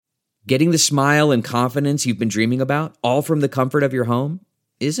Getting the smile and confidence you've been dreaming about, all from the comfort of your home,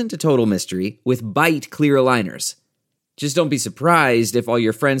 isn't a total mystery with Byte clear aligners. Just don't be surprised if all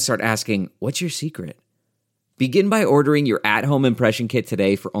your friends start asking, "What's your secret?" Begin by ordering your at-home impression kit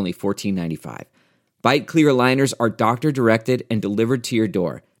today for only $14.95. Byte clear aligners are doctor-directed and delivered to your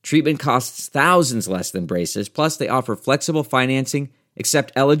door. Treatment costs thousands less than braces, plus they offer flexible financing,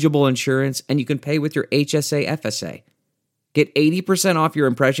 accept eligible insurance, and you can pay with your HSA FSA. Get 80% off your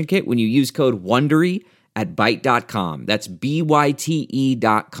impression kit when you use code WONDERY at Byte.com. That's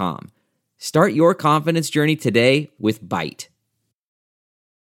BYTE.com. Start your confidence journey today with Byte.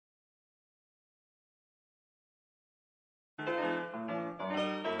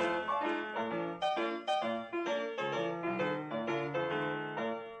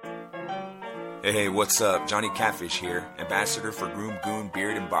 Hey, what's up? Johnny Catfish here, ambassador for Groom Goon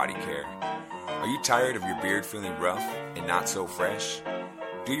Beard and Body Care. Are you tired of your beard feeling rough and not so fresh?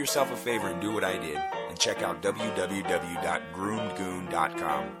 Do yourself a favor and do what I did and check out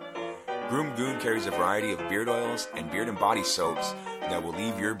www.groomedgoon.com. Groom Goon carries a variety of beard oils and beard and body soaps that will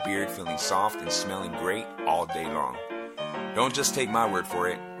leave your beard feeling soft and smelling great all day long. Don't just take my word for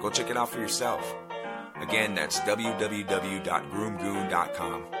it. Go check it out for yourself. Again, that's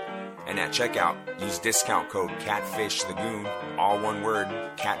www.groomgoon.com. And at checkout, use discount code CATFISHTHEGOON, all one word,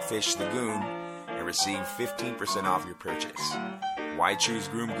 CATFISHTHEGOON, and receive 15% off your purchase. Why choose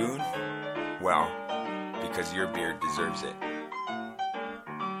Groom Goon? Well, because your beard deserves it.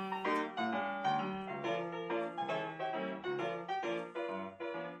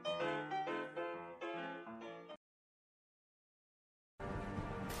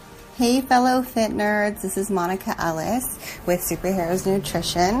 Hey fellow fit nerds, this is Monica Ellis with Superheroes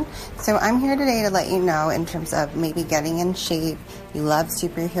Nutrition. So I'm here today to let you know in terms of maybe getting in shape, you love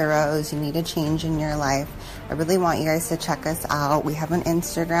superheroes, you need a change in your life. I really want you guys to check us out. We have an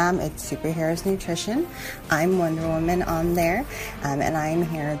Instagram, it's Superheroes Nutrition. I'm Wonder Woman on there, and I'm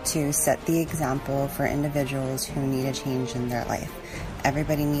here to set the example for individuals who need a change in their life.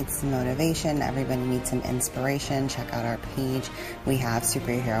 Everybody needs some motivation. Everybody needs some inspiration. Check out our page. We have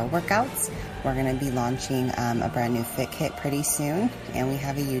superhero workouts. We're going to be launching a brand new fit kit pretty soon, and we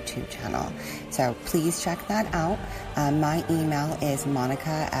have a YouTube channel. So please check that out. My email is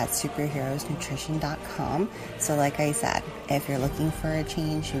monica@superheroesnutrition.com. So like I said, if you're looking for a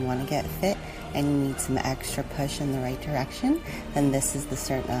change, you want to get fit, and you need some extra push in the right direction, then this is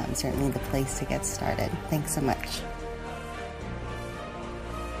certainly the place to get started. Thanks so much.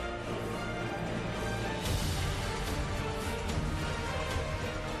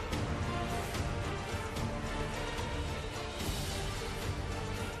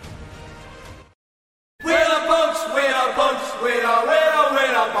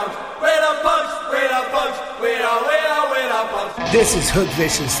 This is Hook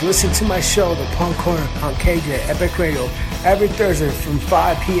Vicious. Listen to my show, The Punk Corner, on KJ Epic Radio, every Thursday from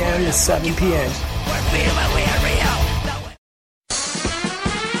 5 p.m. to 7 p.m.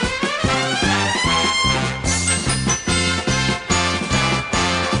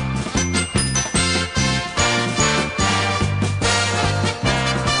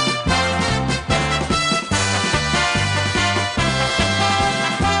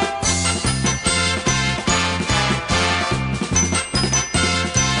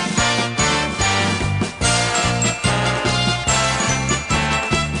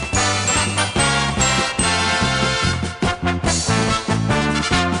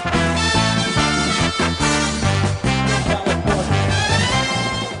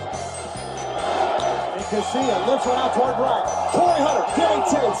 Casilla lifts one out toward right. Corey Hunter getting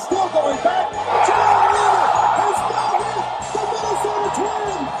 10, still going back. Jared Weaver has found it. The Minnesota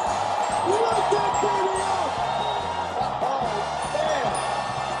Twins let that baby out. Oh, man.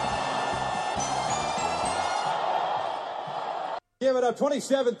 Give it up,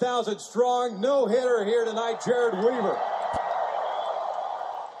 27,000 strong. No hitter here tonight, Jared Weaver.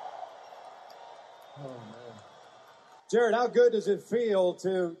 Oh, man. Jared, how good does it feel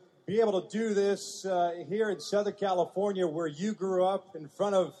to be able to do this here in Southern California, where you grew up in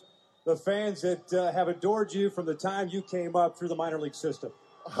front of the fans that have adored you from the time you came up through the minor league system?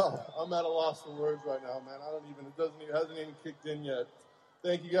 Oh, I'm at a loss for words right now, man. It hasn't even kicked in yet.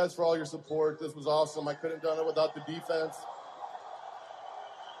 Thank you guys for all your support. This was awesome. I couldn't have done it without the defense.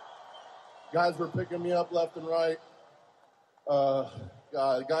 Guys were picking me up left and right.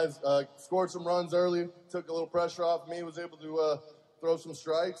 Guys scored some runs early, took a little pressure off me, was able to throw some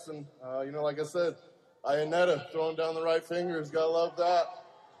strikes, and, like I said, Iannetta throwing down the right fingers. Gotta love that.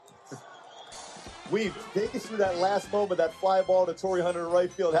 Weave, take us through that last moment, that fly ball to Torrey Hunter in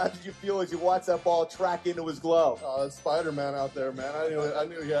right field. How did you feel as you watched that ball track into his glove? That's Spider-Man out there, man. I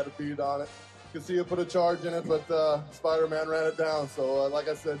knew he had a beat on it. You could see him put a charge in it, but Spider-Man ran it down. So, like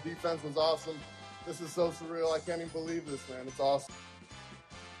I said, defense was awesome. This is so surreal. I can't even believe this, man. It's awesome.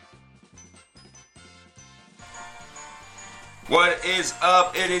 What is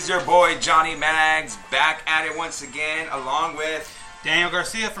up? It is your boy Johnny Mags back at it once again, along with Daniel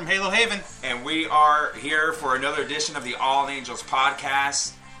Garcia from Halo Haven. And we are here for another edition of the All Angels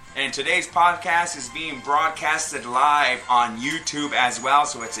podcast. And today's podcast is being broadcasted live on YouTube as well,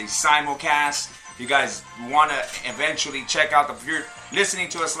 so it's a simulcast. If you guys want to eventually check out if you're listening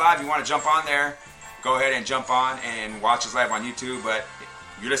to us live, you want to jump on there, go ahead and jump on and watch us live on YouTube. But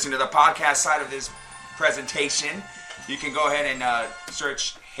if you're listening to the podcast side of this presentation, you can go ahead and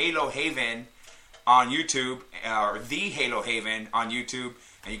search Halo Haven on YouTube, or The Halo Haven on YouTube,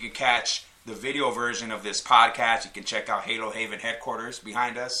 and you can catch the video version of this podcast. You can check out Halo Haven headquarters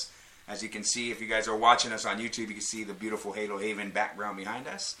behind us. As you can see, if you guys are watching us on YouTube, you can see the beautiful Halo Haven background behind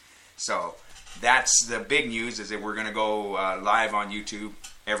us. So that's the big news, is that we're going to go live on YouTube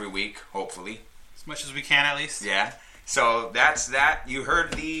every week, hopefully. As much as we can, at least. Yeah. So that's that. You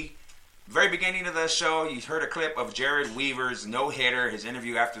heard the very beginning of the show, you heard a clip of Jered Weaver's no-hitter, his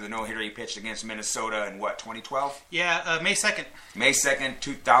interview after the no-hitter he pitched against Minnesota in, 2012? Yeah, May 2nd. May 2nd,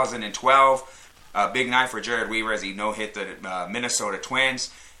 2012. Big night for Jered Weaver as he no-hit the Minnesota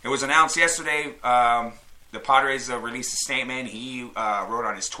Twins. It was announced yesterday. The Padres released a statement. He wrote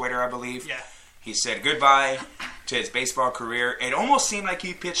on his Twitter, I believe. Yeah. He said goodbye to his baseball career. It almost seemed like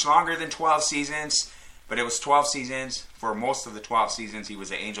he pitched longer than 12 seasons. But it was 12 seasons. For most of the 12 seasons, he was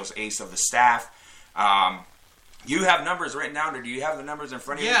the Angels ace of the staff. You have numbers written down, or do you have the numbers in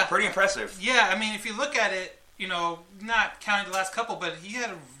front of you? Pretty impressive. Yeah, I mean, if you look at it, not counting the last couple, but he had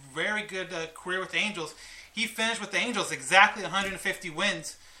a very good career with the Angels. He finished with the Angels exactly 150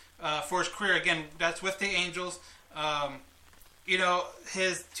 wins for his career. Again, that's with the Angels.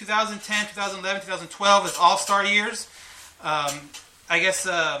 His 2010, 2011, 2012 is all-star years. I guess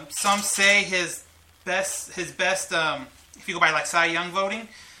some say his best, if you go by like Cy Young voting,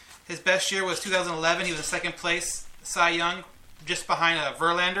 his best year was 2011. He was in second place, Cy Young, just behind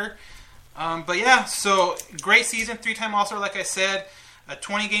Verlander. But yeah, so great season, 3-time All-Star, like I said, a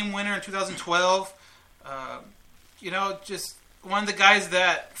 20-game winner in 2012. Just one of the guys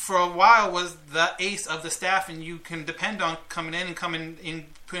that for a while was the ace of the staff, and you can depend on coming in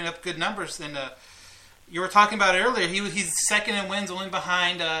putting up good numbers. And you were talking about it earlier. He's second in wins, only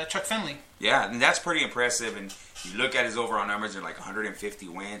behind Chuck Finley. Yeah, and that's pretty impressive. And you look at his overall numbers, they're like 150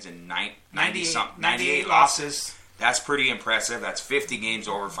 wins and 98 losses. That's pretty impressive. That's 50 games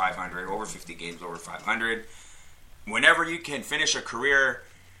over 500, over 50 games over 500. Whenever you can finish a career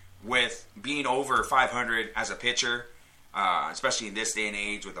with being over 500 as a pitcher, especially in this day and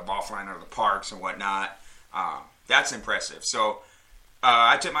age with the ball flying out of the parks and whatnot, that's impressive. So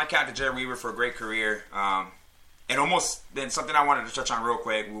I tip my cap to Jered Weaver for a great career. And almost then something I wanted to touch on real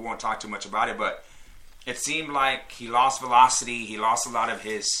quick. We won't talk too much about it, but it seemed like he lost velocity. He lost a lot of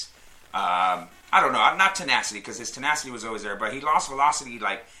his, not tenacity, because his tenacity was always there, but he lost velocity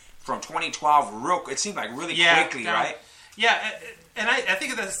like from 2012. It seemed like really quickly, right? Yeah, and I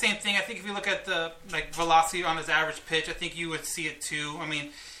think that's the same thing. I think if you look at the velocity on his average pitch, I think you would see it too. I mean,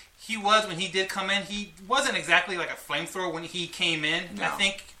 he was, when he did come in, he wasn't exactly like a flamethrower when he came in. No. I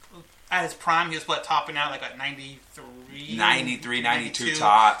think at his prime, he was topping out like at 93, 92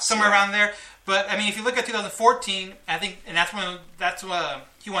 tops. Somewhere around there. But, I mean, if you look at 2014, I think, and that's when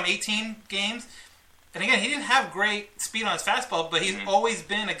he won 18 games. And again, he didn't have great speed on his fastball, but he's always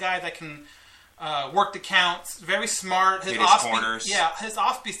been a guy that can work the counts, very smart. His corners. His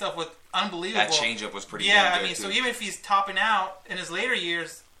off-speed stuff was unbelievable. That changeup was pretty good. Yeah, I mean, so even if he's topping out in his later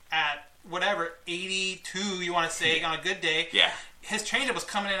years at 82, you want to say, on a good day, his changeup was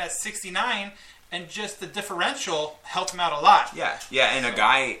coming in at 69, and just the differential helped him out a lot. Yeah, and a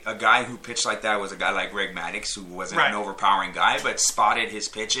guy who pitched like that was a guy like Greg Maddux, who wasn't an overpowering guy, but spotted his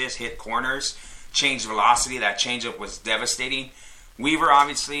pitches, hit corners, changed velocity. That changeup was devastating. Weaver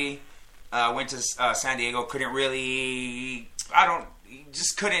obviously went to San Diego, he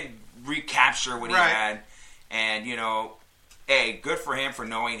just couldn't recapture what he had. And, hey, good for him for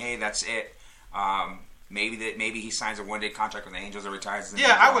knowing, hey, that's it. Maybe he signs a one-day contract with the Angels or retires.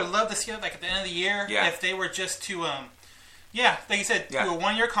 I would love to see it at the end of the year if they were just to, like you said, do a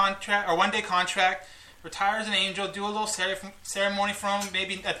one-year contract or one-day contract, retire as an Angel, do a little ceremony for him,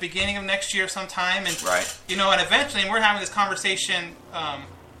 maybe at the beginning of next year sometime, and and eventually, and we're having this conversation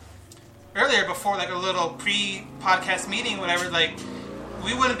earlier before a little pre-podcast meeting, whatever,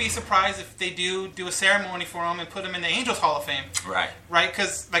 we wouldn't be surprised if they do a ceremony for him and put him in the Angels Hall of Fame. Right. Right,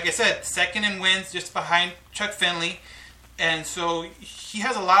 because, like I said, second in wins just behind Chuck Finley. And so he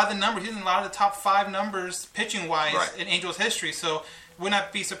has a lot of the numbers. He's in a lot of the top 5 numbers pitching-wise in Angels history. So would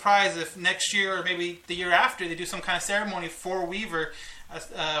not be surprised if next year or maybe the year after they do some kind of ceremony for Weaver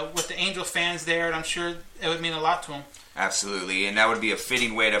with the Angels fans there. And I'm sure it would mean a lot to him. Absolutely, and that would be a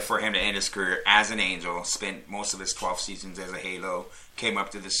fitting way for him to end his career as an Angel. Spent most of his 12 seasons as a Halo, came up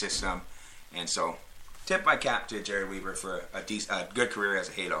through the system, and so tip my cap to Jered Weaver for a good career as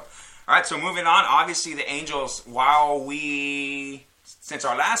a Halo. All right, so moving on. Obviously, the Angels, since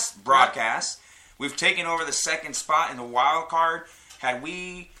our last broadcast, we've taken over the second spot in the wild card.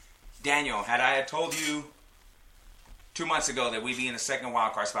 Daniel, had I told you 2 months ago that we'd be in the second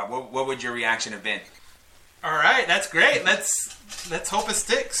wild card spot, what would your reaction have been? All right, that's great. Let's hope it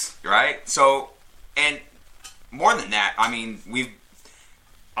sticks. Right? So, and more than that, I mean,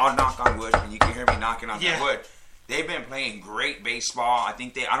 I'll knock on wood, and you can hear me knocking on that wood. They've been playing great baseball. I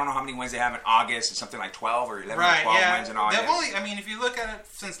think I don't know how many wins they have in August. It's something like 12 or 11 or 12 wins in August. They've if you look at it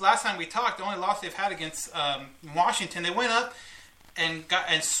since last time we talked, the only loss they've had against Washington, they went up and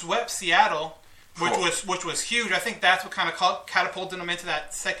swept Seattle, which was huge. I think that's what kind of catapulted them into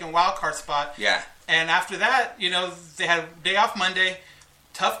that second wild card spot. Yeah. And after that, they had a day off Monday.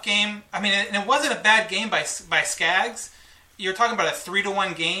 Tough game. I mean, and it wasn't a bad game by Skaggs. You're talking about a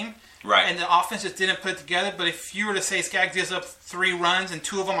 3-1 game. Right. And the offense just didn't put it together. But if you were to say Skaggs gives up 3 runs and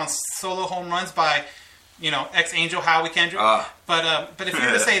 2 of them on solo home runs by, ex-Angel Howie Kendrick. But if you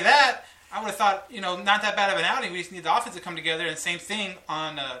were to say that, I would have thought, not that bad of an outing. We just need the offense to come together. And same thing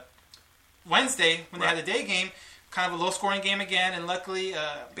on Wednesday when they had the day game. Kind of a low-scoring game again, and luckily...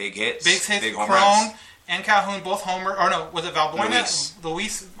 big hits. Big home runs. And Calhoun both homered. Or no, was it Valbuena?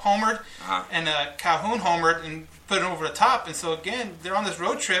 Luis homered. And Calhoun homered and put it over the top. And so, again, they're on this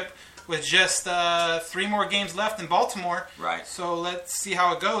road trip with just 3 more games left in Baltimore. Right. So let's see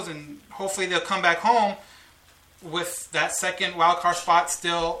how it goes, and hopefully they'll come back home with that second wild card spot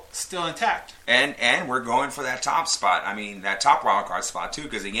still intact. And we're going for that top spot. I mean, that top wild card spot, too,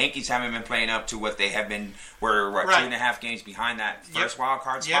 because the Yankees haven't been playing up to what they have been. We're 2.5 games behind that first wild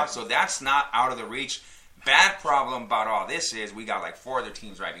card spot, so that's not out of the reach. Bad problem about all this is we got like 4 other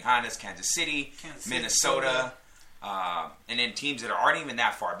teams right behind us: Kansas City, Minnesota, and then teams that aren't even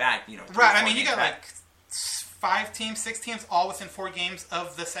that far back. Right. I mean, you got like 5 teams, 6 teams, all within 4 games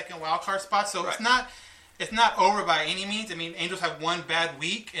of the second wild card spot. So it's not over by any means. I mean, Angels have one bad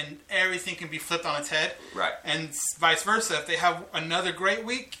week, and everything can be flipped on its head. Right. And vice versa. If they have another great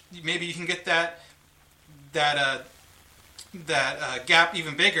week, maybe you can get that gap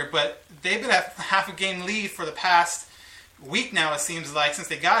even bigger. But they've been at half a game lead for the past week now, it seems like. Since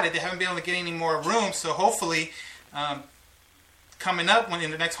they got it, they haven't been able to get any more room. So hopefully, coming up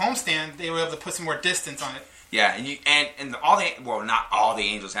in the next homestand, they were able to put some more distance on it. Yeah, and not all the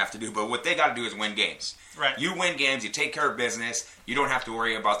Angels have to do, but what they got to do is win games. Right. You win games, you take care of business. You don't have to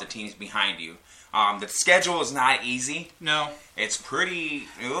worry about the teams behind you. The schedule is not easy. No, it's pretty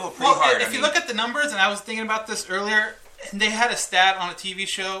hard. If you look at the numbers, and I was thinking about this earlier, and they had a stat on a TV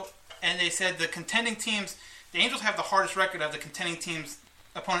show, and they said the contending teams, the Angels have the hardest record of the contending teams'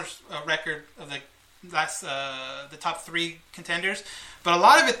 opponents' record of the top 3 contenders. But a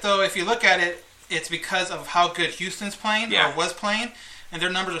lot of it, though, if you look at it, it's because of how good Houston's playing or was playing, and their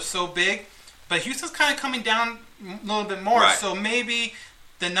numbers are so big. But Houston's kind of coming down a little bit more, so maybe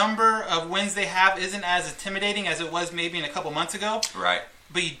the number of wins they have isn't as intimidating as it was maybe in a couple months ago. Right.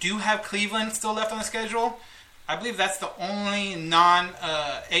 But you do have Cleveland still left on the schedule. I believe that's the only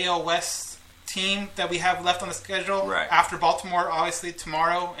non-AL West team that we have left on the schedule after Baltimore, obviously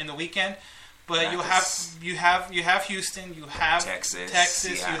tomorrow and the weekend. But you have Houston, you have Texas,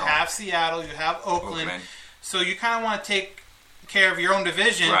 you have Seattle, you have Oakland. So you kind of want to take care of your own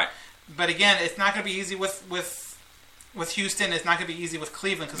division. Right. But again, it's not going to be easy with Houston. It's not going to be easy with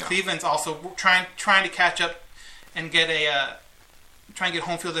Cleveland because Cleveland's also trying to catch up and get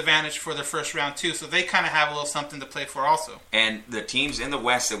home field advantage for their first round too. So they kind of have a little something to play for also. And the teams in the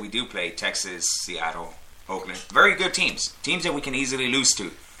West that we do play, Texas, Seattle, Oakland, very good teams that we can easily lose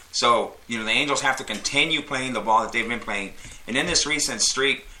to. So, the Angels have to continue playing the ball that they've been playing. And in this recent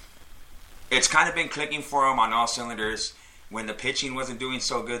streak, it's kind of been clicking for them on all cylinders. When the pitching wasn't doing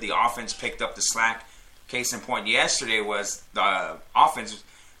so good, the offense picked up the slack. Case in point, yesterday was the offense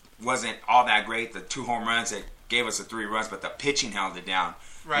wasn't all that great. The 2 home runs that gave us the 3 runs, but the pitching held it down.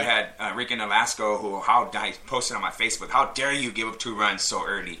 Right. You had Ricky Nolasco, I posted on my Facebook, how dare you give up 2 runs so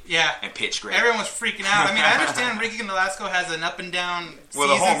early and pitch great. Everyone was freaking out. I mean, I understand Ricky Nolasco has an up and down season. Well,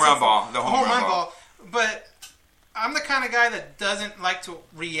 the home run ball. But I'm the kind of guy that doesn't like to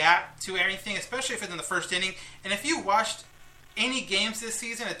react to anything, especially if it's in the first inning. And if you watched any games this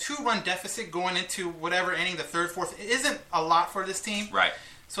season, a 2-run deficit going into whatever inning, the third, fourth, it isn't a lot for this team. Right.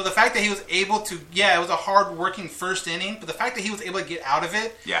 So the fact that he was able to, it was a hard-working first inning, but the fact that he was able to get out of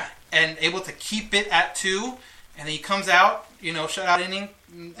it and able to keep it at 2, and then he comes out, shutout inning,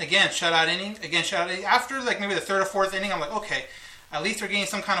 again, shutout inning, again, shutout inning. After, like, maybe the third or fourth inning, I'm like, okay, at least they're getting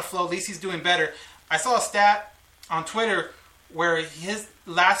some kind of flow. At least he's doing better. I saw a stat on Twitter where his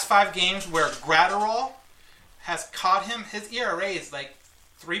last 5 games where Gratterall has caught him, his ERA is like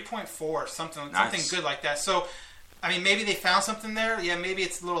 3.4, something good like that. So, I mean, maybe they found something there. Yeah, maybe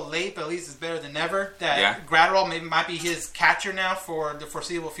it's a little late, but at least it's better than never. That Gratterall might be his catcher now for the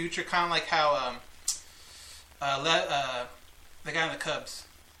foreseeable future, kind of like how the guy in the Cubs,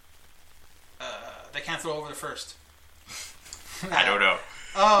 they can't throw over the first. I don't know.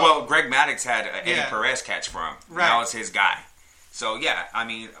 Well, Greg Maddux had Eddie Perez catch for him. Right. That was his guy. So, yeah, I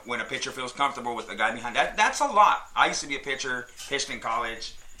mean, when a pitcher feels comfortable with the guy behind, that's a lot. I used to be a pitcher, pitched in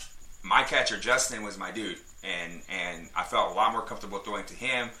college. My catcher, Justin, was my dude. And I felt a lot more comfortable throwing to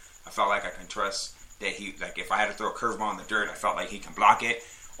him. I felt like I can trust that he, like, if I had to throw a curveball in the dirt, I felt like he can block it.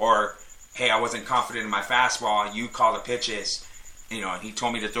 Or, hey, I wasn't confident in my fastball. You call the pitches, and he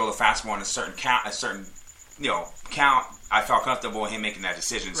told me to throw the fastball in a certain count, count. I felt comfortable in him making that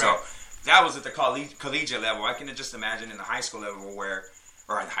decision. Right. So that was at the collegiate level. I can just imagine in the high school level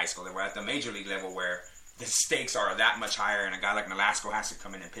at the major league level where the stakes are that much higher, and a guy like Nolasco has to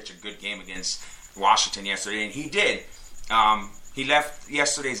come in and pitch a good game against Washington yesterday, and he did. He left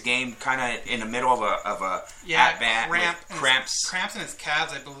yesterday's game kind of in the middle of a at-bat cramps. Cramps in his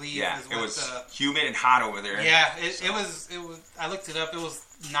calves, I believe. Yeah, it was humid and hot over there. Yeah, it was. I looked it up. It was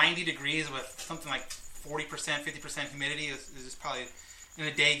 90 degrees with something like 40%, 50% humidity. Is just probably in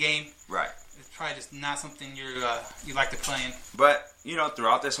a day game. Right. It's probably just not something you like to play in. But,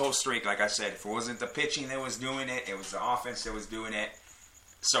 throughout this whole streak, like I said, if it wasn't the pitching that was doing it, it was the offense that was doing it.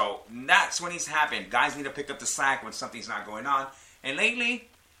 So that's when it's happened. Guys need to pick up the slack when something's not going on. And lately,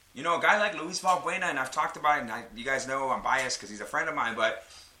 a guy like Luis Valbuena, and I've talked about it, and you guys know I'm biased because he's a friend of mine, but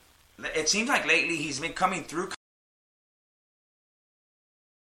it seems like lately he's been coming through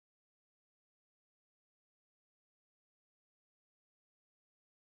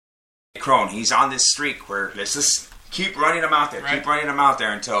Crone. He's on this streak where let's just keep running him out there, right. Keep running him out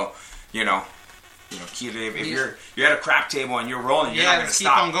there until, if you're at a crap table and you're rolling, you're not going to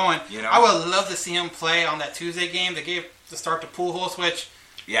stop. Keep on going. I would love to see him play on that Tuesday game. They gave the start to Pujols, which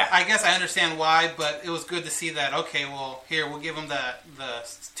I guess I understand why, but it was good to see that. Okay, well, here we'll give him the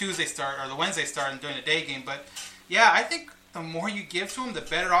Tuesday start or the Wednesday start and during the day game. But I think the more you give to him, the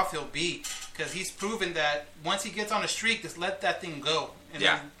better off he'll be because he's proven that once he gets on a streak, just let that thing go. And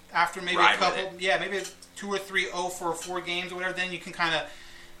then after maybe a couple, maybe 2 or 3 0 for 4 games or whatever, then you can kind of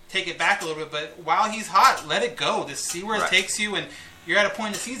take it back a little bit. But while he's hot, let it go. Just see where it takes you. And you're at a point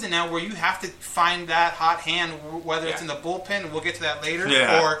in the season now where you have to find that hot hand, whether it's in the bullpen, and we'll get to that later,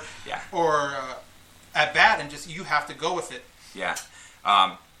 or at bat, and just you have to go with it. Yeah.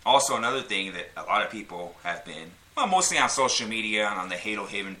 Also, another thing that a lot of people have been, mostly on social media and on the Halo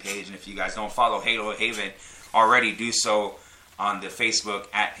Haven page, and if you guys don't follow Halo Haven already, do so on the Facebook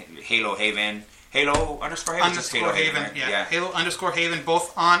at Halo Haven. Halo _ Haven? Just Halo Haven. Yeah. Halo _ Haven,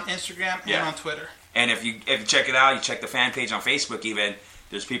 both on Instagram and on Twitter. And if you check it out, you check the fan page on Facebook even,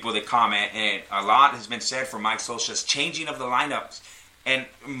 there's people that comment, and a lot has been said from Mike Scioscia's changing of the lineups. And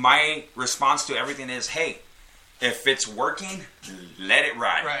my response to everything is, hey, if it's working, let it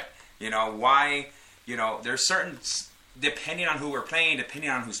ride. Right. Why, there's certain, depending on who we're playing,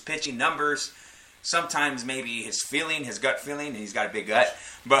 depending on who's pitching numbers, sometimes maybe his gut feeling, he's got a big gut,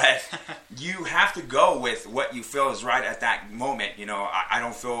 but you have to go with what you feel is right at that moment. I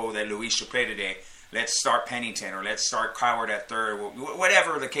don't feel that Luis should play today. Let's start Pennington, or let's start Coward at third,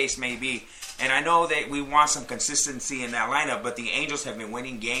 whatever the case may be. And I know that we want some consistency in that lineup, but the Angels have been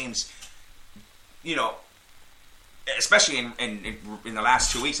winning games, especially in the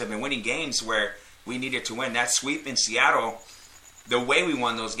last 2 weeks, have been winning games where we needed to win. That sweep in Seattle, the way we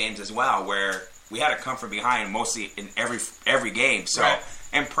won those games as well, where we had to come from behind mostly in every game. So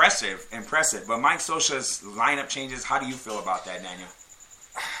impressive. But Mike Scioscia's lineup changes, how do you feel about that, Daniel?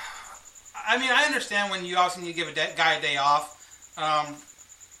 I mean, I understand when you also need to give a guy a day off.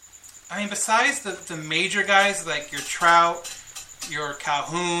 Besides the major guys like your Trout, your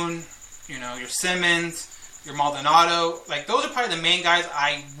Calhoun, your Simmons, your Maldonado, like those are probably the main guys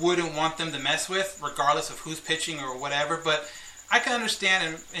I wouldn't want them to mess with, regardless of who's pitching or whatever. But I can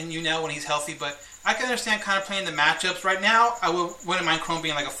understand, and when he's healthy, but I can understand kind of playing the matchups. Right now, I wouldn't mind Crone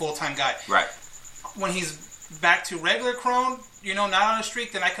being like a full-time guy. Right. When he's back to regular Cron, not on a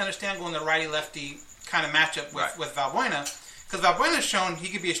streak, then I can understand going the righty-lefty kind of matchup with Valbuena. Because Valbuena's shown he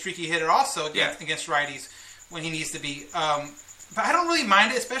could be a streaky hitter also against righties when he needs to be. But I don't really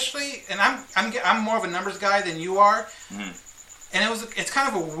mind it, especially, and I'm more of a numbers guy than you are. Mm-hmm. And it's kind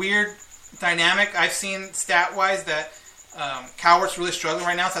of a weird dynamic. I've seen stat-wise that Cowart's really struggling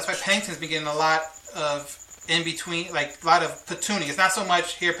right now, so that's why Pennington's been getting a lot of in-between, like a lot of platooning. It's not so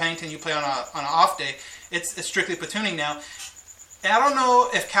much here, Pennington, you play on an off day. It's strictly platooning now. And I don't know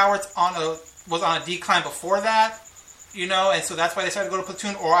if Cowart's was on a decline before that, and so that's why they started to go to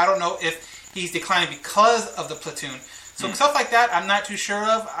platoon, or I don't know if he's declining because of the platoon. So stuff like that, I'm not too sure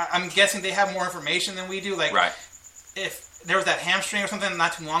of. I'm guessing they have more information than we do. Like, if there was that hamstring or something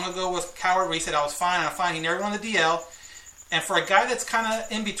not too long ago with Cowart where he said, I'm fine. He never won the DL. And for a guy that's kind of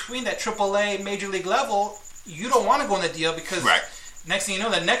in between that AAA Major League level, you don't want to go in the DL because next thing you know,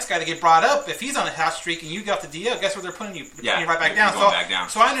 the next guy to get brought up, if he's on a hot streak and you got the DL, guess where they're putting you? They're putting you right back down.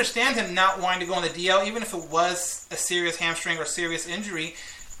 So I understand him not wanting to go in the DL, even if it was a serious hamstring or serious injury.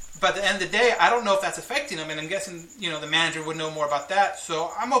 But at the end of the day, I don't know if that's affecting him, and I'm guessing, the manager would know more about that.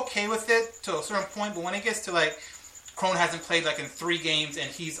 So I'm okay with it to a certain point, but when it gets to, like, Cron hasn't played, like, in 3 games and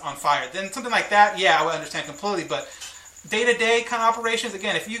he's on fire, then something like that, I would understand completely. But day-to-day kind of operations,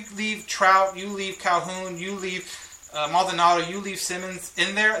 again, if you leave Trout, you leave Calhoun, you leave Maldonado, you leave Simmons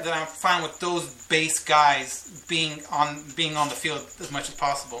in there, then I'm fine with those base guys being on the field as much as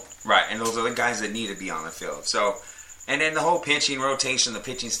possible. Right, and those are the guys that need to be on the field. So... And then the whole pitching rotation, the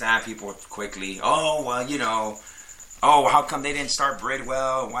pitching staff, people quickly, how come they didn't start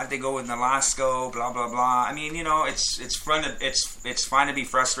Bridwell? Why did they go with Nolasco? Blah blah blah. I mean, it's fun. It's fine to be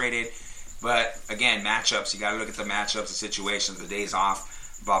frustrated, but again, matchups. You got to look at the matchups, the situations, the days off,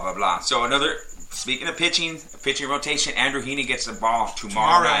 blah blah blah. So speaking of pitching rotation, Andrew Heaney gets the ball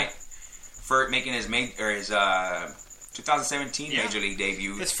tomorrow night for making his 2017 Major League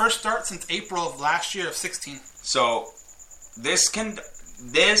debut. His first start since April of last year of 16. So, getting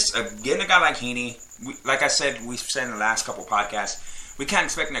a guy like Heaney, like I said, we've said in the last couple podcasts, we can't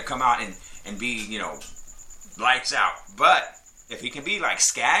expect him to come out and be, lights out. But if he can be like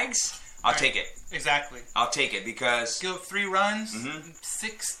Skaggs, I'll take it. Exactly. I'll take it because... Give up 3 runs,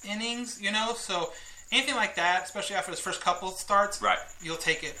 6 innings, so anything like that, especially after his first couple starts, you'll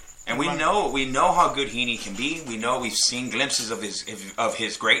take it. And we know how good Heaney can be. We know we've seen glimpses of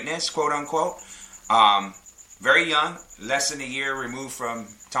his greatness, quote unquote. Very young, less than a year removed from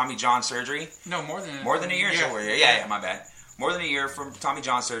Tommy John surgery. No, more than a year. Yeah, my bad. More than a year from Tommy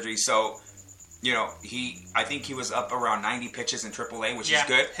John surgery. So, I think he was up around 90 pitches in AAA, which is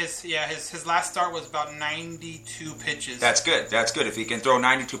good. His last start was about 92 pitches. That's good. If he can throw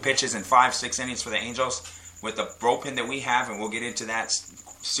 92 pitches in 5-6 innings for the Angels with the bullpen that we have, and we'll get into that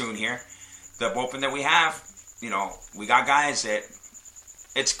soon here. The bullpen that we have, we got guys that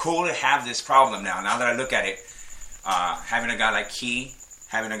it's cool to have this problem now. Now that I look at it, having a guy like Key,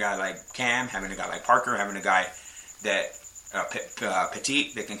 having a guy like Cam, having a guy like Parker, having a guy that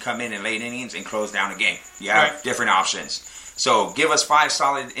Petit that can come in late innings and close down a game. You have different options. So give us 5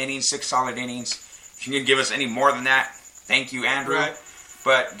 solid innings, 6 solid innings. If you can give us any more than that, thank you, Andrew. Right.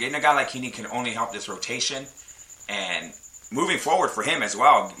 But getting a guy like Heaney can only help this rotation. And moving forward for him as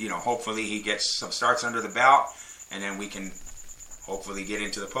well, hopefully he gets some starts under the belt, and then we can hopefully get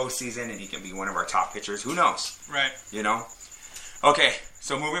into the postseason, and he can be one of our top pitchers. Who knows? Right. Okay,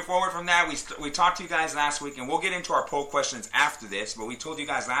 so moving forward from that, we talked to you guys last week, and we'll get into our poll questions after this, but we told you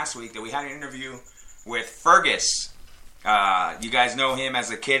guys last week that we had an interview with Fergus. You guys know him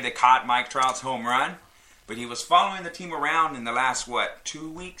as a kid that caught Mike Trout's home run, but he was following the team around in the last, 3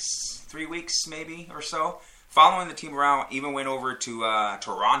 weeks maybe or so? Following the team around, even went over to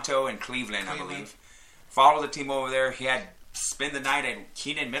Toronto and Cleveland, I believe. Followed the team over there. He had spend the night at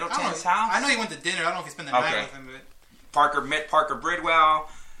Keenan Middleton's house. I know he went to dinner. I don't know if he spent the night with him. But... Parker Bridwell,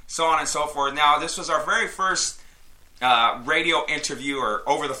 so on and so forth. Now, this was our very first radio interview or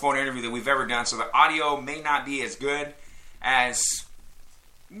over-the-phone interview that we've ever done, so the audio may not be as good as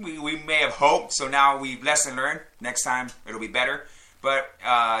we may have hoped. So now we've lesson learned. Next time, it'll be better. But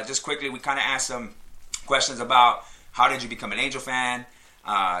just quickly, we kind of asked some questions about how did you become an Angel fan,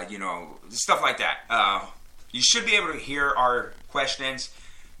 stuff like that. You should be able to hear our questions,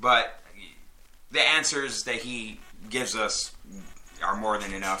 but the answers that he gives us are more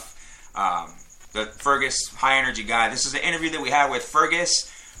than enough. The Fergus, high-energy guy. This is an interview that we had with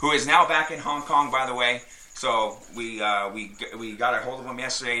Fergus, who is now back in Hong Kong, by the way. So we got a hold of him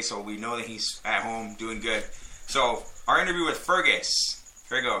yesterday, so we know that he's at home doing good. So our interview with Fergus.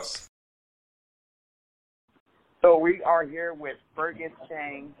 Here it goes. So we are here with Fergus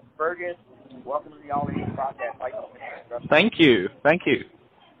Chang. Fergus, welcome to the All Ages Podcast. Thank you.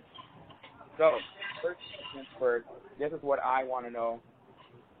 So, first, this is what I want to know.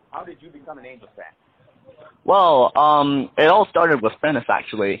 How did you become an Angels fan? Well, it all started with tennis,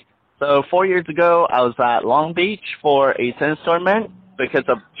 actually. So 4 years ago, I was at Long Beach for a tennis tournament. Because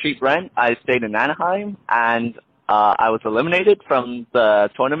of cheap rent, I stayed in Anaheim, and I was eliminated from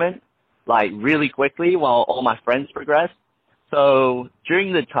the tournament, like, really quickly while all my friends progressed. So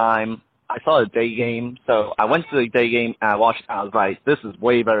during the time, I saw a day game, so I went to the day game, and I watched it, and I was like, this is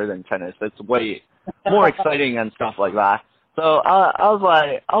way better than tennis. It's way more exciting and stuff like that. So I was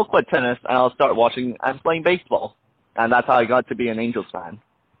like, I'll quit tennis, and I'll start watching and playing baseball. And that's how I got to be an Angels fan.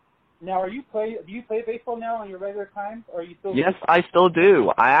 Now, do you play baseball now on your regular time, or are you still? Yes, I still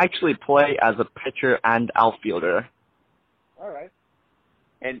do. I actually play as a pitcher and outfielder. All right.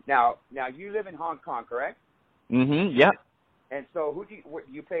 And now you live in Hong Kong, correct? Mm-hmm. Yep. And so, do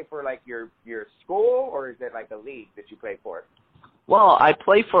you play for, like, your school, or is it like a league that you play for? Well, I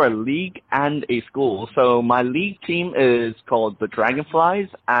play for a league and a school. So my league team is called the Dragonflies,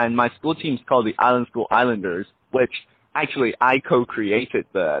 and my school team is called the Island School Islanders, which actually I co-created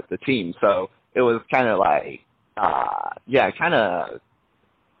the team. So it was kind of like, it's kind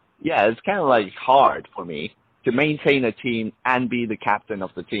of like hard for me to maintain a team and be the captain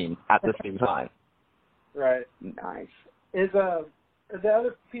of the team at the same time. Right. Nice. Are the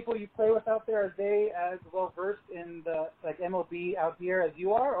other people you play with out there, are they as well versed in the MLB out here as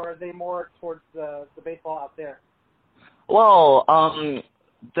you are, or are they more towards the baseball out there? Well,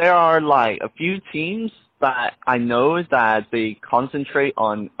 there are like a few teams that I know that they concentrate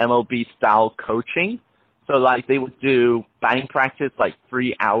on MLB style coaching. So like they would do batting practice like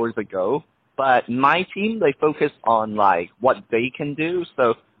 3 hours ago. But my team, they focus on like what they can do.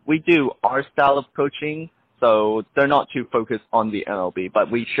 So we do our style of coaching. So they're not too focused on the MLB, but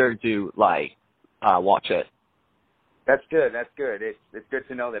we sure do like watch it. That's good. It's good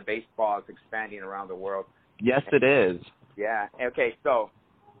to know that baseball is expanding around the world. Yes, it is. Yeah. Okay. So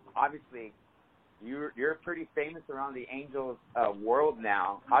obviously, you're pretty famous around the Angels world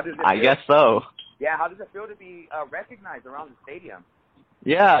now. How does it? I guess so. Yeah. How does it feel to be recognized around the stadium?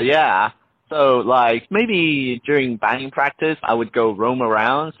 Yeah. So, like, maybe during batting practice, I would go roam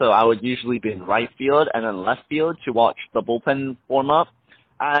around. So I would usually be in right field and then left field to watch the bullpen warm up.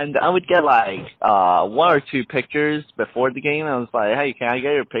 And I would get, like, 1 or 2 pictures before the game. And I was like, hey, can I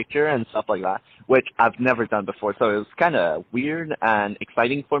get your picture? And stuff like that, which I've never done before. So it was kind of weird and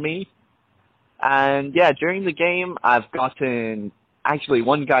exciting for me. And, yeah, during the game, I've gotten... Actually,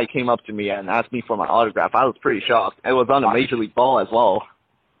 one guy came up to me and asked me for my autograph. I was pretty shocked. It was on a Major League ball as well.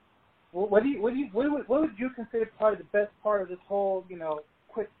 What would you consider probably the best part of this whole,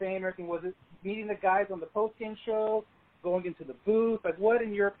 quick fame and everything? Was it meeting the guys on the post-game show, going into the booth? Like, what,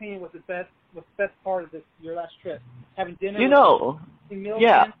 in your opinion, was the best part of your last trip? Having dinner?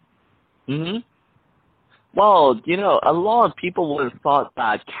 Yeah. Mm-hmm. Well, a lot of people would have thought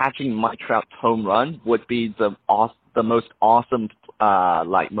that catching Mike Trout's home run would be the most awesome,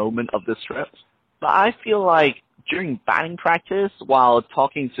 moment of this trip. But I feel like during batting practice, while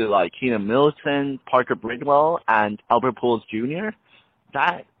talking to like Keenan Middleton, Parker Bridwell, and Albert Pujols Jr.,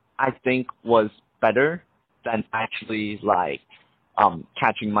 that I think was better than actually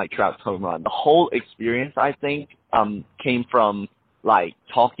catching Mike Trout's home run. The whole experience, I think, came from like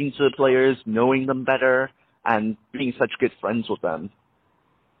talking to the players, knowing them better, and being such good friends with them.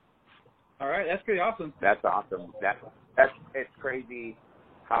 All right, that's pretty awesome. That's awesome. It's crazy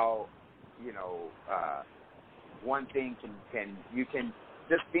how one thing you can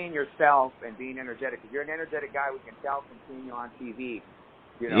just being yourself and being energetic. If you're an energetic guy, we can tell from seeing you on TV.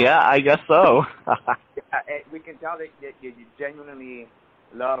 Yeah, I guess so. We can tell that you genuinely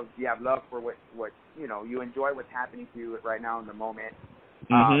love for what you enjoy what's happening to you right now in the moment.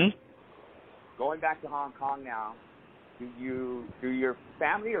 Mm-hmm. Going back to Hong Kong now, do your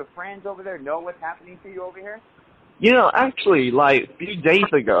family or friends over there know what's happening to you over here? Actually, like a few days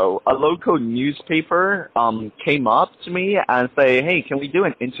ago, a local newspaper came up to me and say, hey, can we do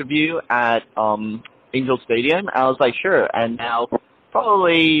an interview at Angel Stadium? And I was like, sure. And now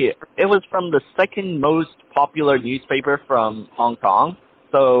probably it was from the second most popular newspaper from Hong Kong.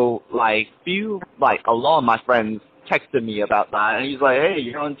 So a lot of my friends texted me about that. And he's like, hey,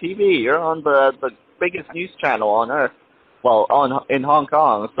 you're on TV. You're on the biggest news channel on earth. Well, in Hong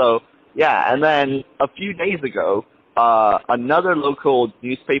Kong. So, yeah. And then a few days ago, another local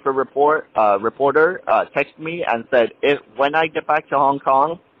newspaper reporter texted me and said, when I get back to Hong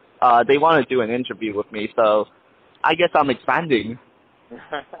Kong, they want to do an interview with me. So I guess I'm expanding.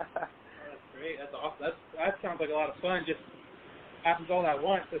 That's great. That's awesome. That sounds like a lot of fun. Just happens all at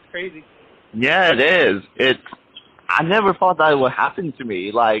once. That's crazy. Yeah, it is. I never thought that would happen to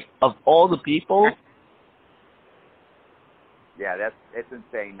me. Like, of all the people. Yeah, it's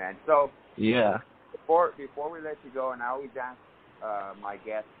insane, man. So yeah. Before we let you go, and I always ask my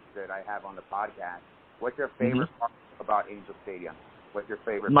guests that I have on the podcast, what's your favorite part about Angel Stadium? What's your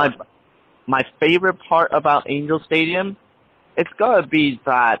favorite part? My favorite part about Angel Stadium, it's gotta be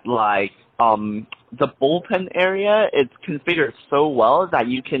that, like, the bullpen area, it's configured so well that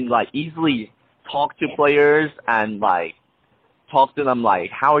you can, like, easily talk to players and, like, talk to them, like,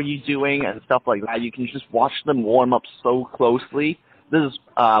 how are you doing and stuff like that. You can just watch them warm up so closely. This is,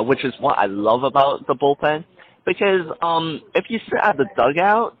 which is what I love about the bullpen. Because, if you sit at the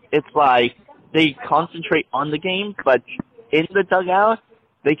dugout, it's like, they concentrate on the game, but in the dugout,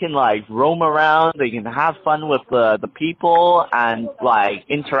 they can, like, roam around, they can have fun with the people, and, like,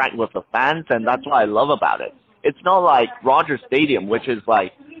 interact with the fans, and that's what I love about it. It's not like Rogers Stadium, which is,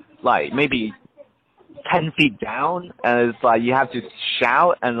 like maybe 10 feet down, and it's, like, you have to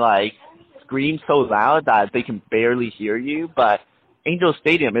shout and, like, scream so loud that they can barely hear you, but Angel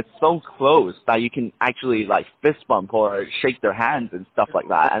Stadium, it's so close that you can actually, like, fist bump or shake their hands and stuff like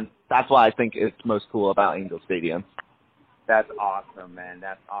that, and that's what I think is most cool about Angel Stadium. That's awesome, man.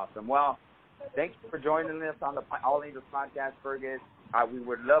 That's awesome. Well, thanks for joining us on the All Angels podcast, Fergus. We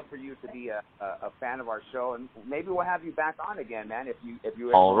would love for you to be a fan of our show, and maybe we'll have you back on again, man. If you.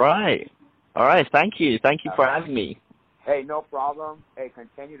 All right. Thank you for having me. Hey, no problem. Hey,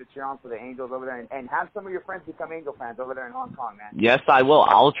 continue to cheer on for the Angels over there, and have some of your friends become Angel fans over there in Hong Kong, man. Yes, I will.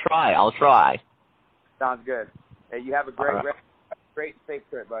 I'll try. Sounds good. Hey, you have a great safe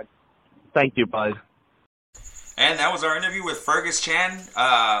trip, bud. Thank you, bud. And that was our interview with Fergus Chan.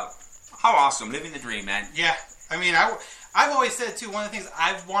 How awesome. Living the dream, man. Yeah. I mean, I've always said, too, one of the things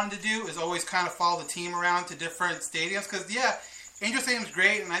I've wanted to do is always kind of follow the team around to different stadiums. Because, yeah, Angel Stadium's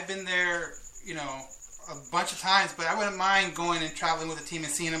great, and I've been there, you know, a bunch of times. But I wouldn't mind going and traveling with the team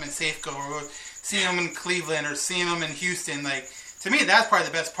and seeing them in Safeco, or seeing them in Cleveland, or seeing them in Houston. Like, to me, that's probably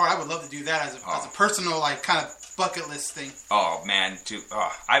the best part. I would love to do that as a personal, like, kind of bucket list thing. Oh, man.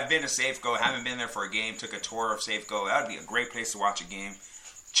 I've been to Safeco. Haven't been there for a game. Took a tour of Safeco. That would be a great place to watch a game.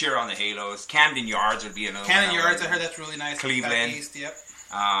 Cheer on the Halos. Camden Yards would be another one. Camden Yards, I heard that's really nice. Cleveland. East, yep.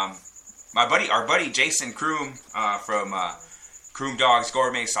 Our buddy Jason Kroom from Kroom Dogs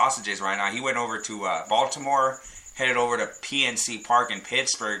Gourmet Sausages right now, he went over to Baltimore, headed over to PNC Park in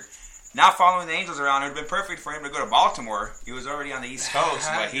Pittsburgh. Not following the Angels around, it would have been perfect for him to go to Baltimore. He was already on the East Coast,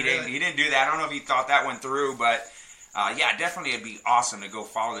 but he didn't do that. I don't know if he thought that went through, but yeah, definitely it'd be awesome to go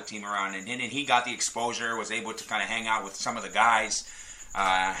follow the team around. And he got the exposure, was able to kind of hang out with some of the guys.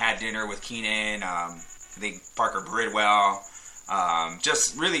 Had dinner with Keenan, I think Parker Bridwell.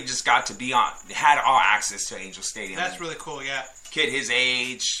 Just got to be on, had all access to Angel Stadium. That's really cool, yeah. Kid his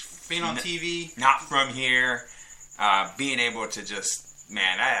age. Being on TV. Not from here. Being able to just,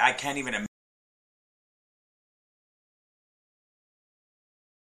 man, I can't even imagine.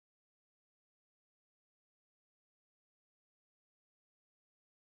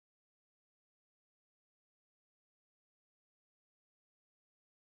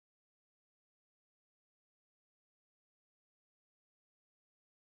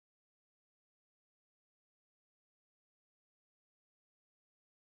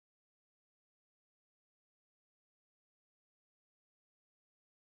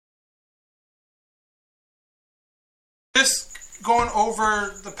 Just going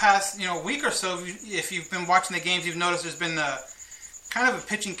over the past, week or so, if you've been watching the games, you've noticed there's been kind of a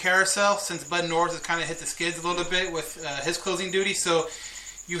pitching carousel since Bud Norris has kind of hit the skids a little bit with his closing duty. So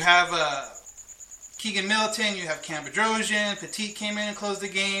you have Keegan Middleton, you have Cam Bedrosian, Petit came in and closed the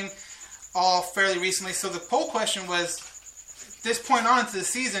game, all fairly recently. So the poll question was, this point on into the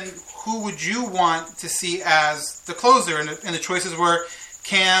season, who would you want to see as the closer? And the choices were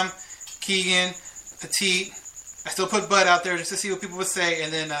Cam, Keegan, Petit. I still put Bud out there just to see what people would say,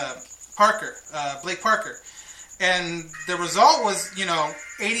 and then Blake Parker. And the result was,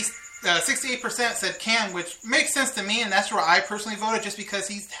 68% said Cam, which makes sense to me, and that's where I personally voted, just because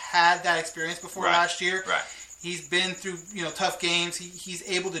he's had that experience before last year. Right. He's been through, tough games. He's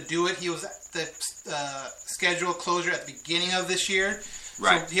able to do it. He was the schedule closer at the beginning of this year.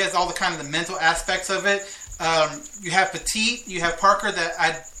 Right. So he has all the kind of the mental aspects of it. You have Petit, you have Parker, that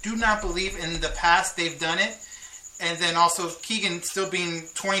I do not believe in the past they've done it. And then also Keegan, still being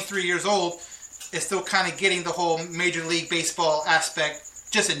 23 years old, is still kind of getting the whole Major League Baseball aspect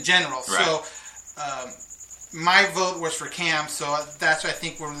just in general. Right. So my vote was for Cam, so that's, I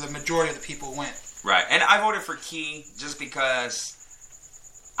think, where the majority of the people went. Right. And I voted for Key just because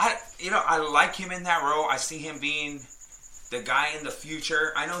I like him in that role. I see him being the guy in the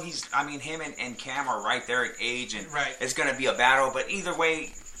future. I know him and Cam are right there in age, and it's going to be a battle. But either way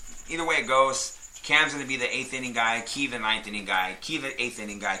it goes, Cam's going to be the 8th inning guy, Key the 9th inning guy, Key the 8th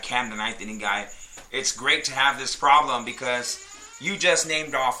inning guy, Cam the 9th inning guy. It's great to have this problem because you just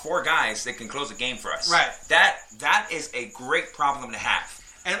named off 4 guys that can close a game for us. Right. That is a great problem to have.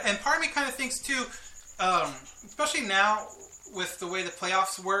 And part of me kind of thinks too, especially now with the way the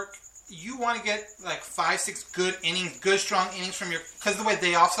playoffs work, you want to get like 5-6 good innings, good strong innings from because the way the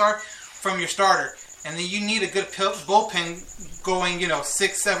playoffs are, from your starter. And then you need a good bullpen going,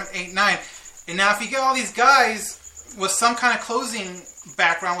 6, 7, 8, 9. And now if you get all these guys with some kind of closing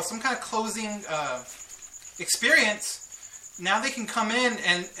background, with some kind of closing experience, now they can come in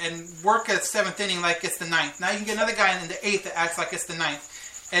and work at 7th inning like it's the 9th. Now you can get another guy in the 8th that acts like it's the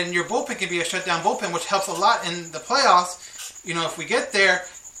 9th. And your bullpen can be a shutdown bullpen, which helps a lot in the playoffs. If we get there,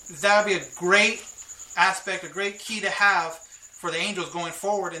 that would be a great aspect, a great key to have for the Angels going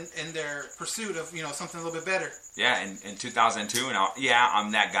forward in their pursuit of, something a little bit better. Yeah, in 2002,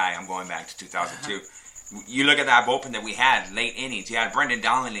 I'm that guy. I'm going back to 2002. You look at that bullpen that we had, late innings. You had Brendan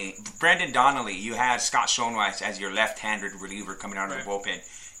Donnelly. You had Scott Schoenweiss as your left-handed reliever coming out of the bullpen.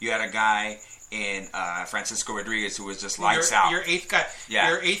 You had a guy in Francisco Rodriguez who was just lights out. Your 8th guy. Yeah.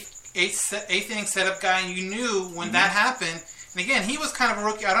 Your 8th inning setup guy, and you knew when that happened. And again, he was kind of a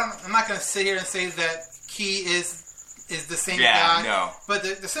rookie. I'm not going to sit here and say that Key is the same guy. No. But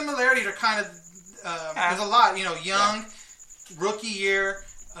the similarities are kind of there's a lot. Young, rookie year,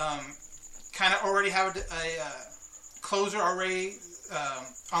 kind of already have a closer already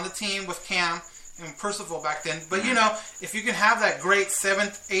on the team with Cam and Percival back then. But if you can have that great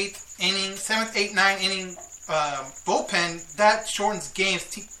 7th, 8th, 9 inning bullpen, that shortens games.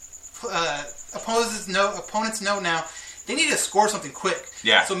 Opponents know now they need to score something quick.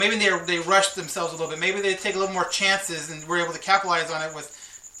 Yeah. So maybe they rush themselves a little bit. Maybe they take a little more chances, and we're able to capitalize on it with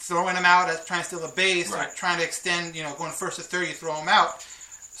throwing them out as trying to steal a base or trying to extend. Going first to third, you throw them out.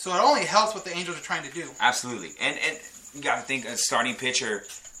 So it only helps what the Angels are trying to do. Absolutely, and you got to think a starting pitcher.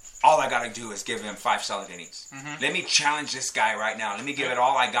 All I got to do is give him 5 solid innings. Mm-hmm. Let me challenge this guy right now. Let me give it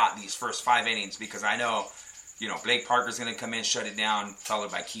all I got these first 5 innings because I know, Blake Parker's going to come in, shut it down,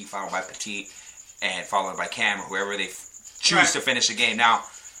 followed by Key, followed by Petit, and followed by Cam or whoever they choose to finish the game. Now,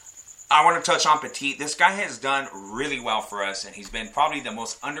 I want to touch on Petit. This guy has done really well for us, and he's been probably the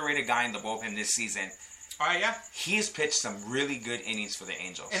most underrated guy in the bullpen this season. Oh, yeah. He has pitched some really good innings for the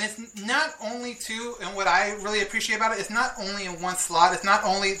Angels. And it's not only and what I really appreciate about it, it's not only in one slot. It's not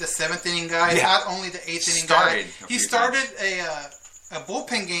only the 7th inning guy. It's not only the 8th inning guy. He started a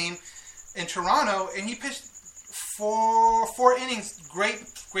bullpen game in Toronto, and he pitched 4 innings.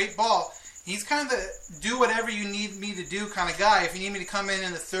 Great ball. He's kind of the do whatever you need me to do kind of guy. If you need me to come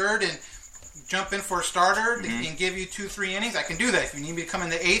in the 3rd and jump in for a starter and give you 2-3 innings, I can do that. If you need me to come in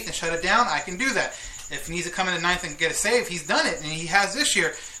the 8th and shut it down, I can do that. If he needs to come in the 9th and get a save, he's done it, and he has this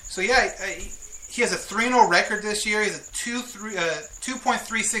year. So, he has a 3-0 record this year. He has a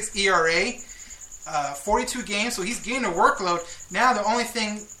 2.36 ERA, 42 games, so he's getting a workload. Now, the only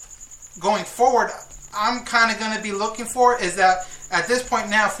thing going forward I'm kind of going to be looking for is that at this point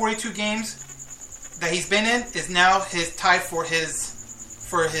now, 42 games that he's been in is now his tied for his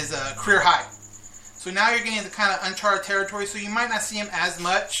career high. So now you're getting into kind of uncharted territory, so you might not see him as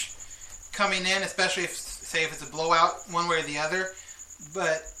much coming in, especially if it's a blowout one way or the other.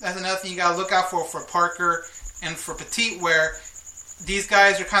 But that's another thing you got to look out for Parker and for Petit, where these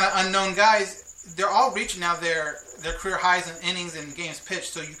guys are kind of unknown guys. They're all reaching now their career highs in innings and games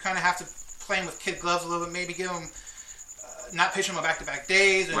pitched, so you kind of have to play them with kid gloves a little bit, maybe give them, not pitch them on back-to-back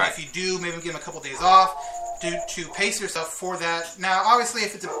days, and if you do, maybe give them a couple days off to pace yourself for that. Now, obviously,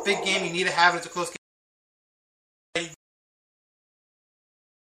 if it's a big game, you need to have it. It's a close game.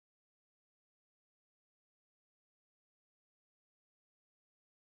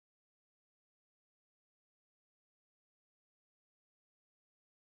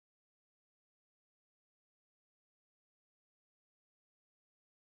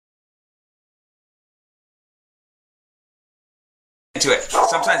 To it.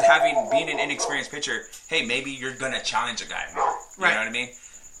 Sometimes being an inexperienced pitcher, hey, maybe you're gonna challenge a guy more. You know what I mean?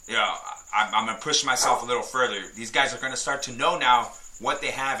 I'm gonna push myself a little further. These guys are gonna start to know now what they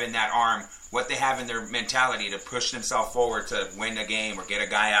have in that arm, what they have in their mentality to push themselves forward to win a game or get a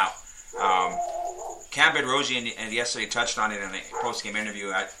guy out. Cam Bedrosian and yesterday touched on it in a post-game interview.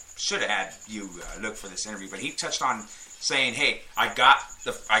 I should have had you look for this interview, but he touched on saying, "Hey,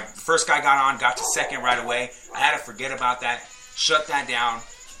 the first guy got to second right away. I had to forget about that." Shut that down,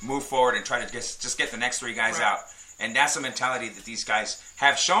 move forward, and try to just get the next 3 guys out. And that's the mentality that these guys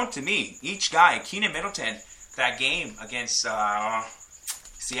have shown to me. Each guy, Keenan Middleton, that game against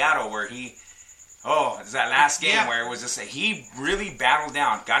Seattle where he, it's that last game where it was just he really battled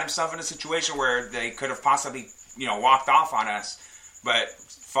down, got himself in a situation where they could have possibly, walked off on us, but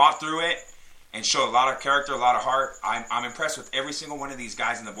fought through it and showed a lot of character, a lot of heart. I'm impressed with every single one of these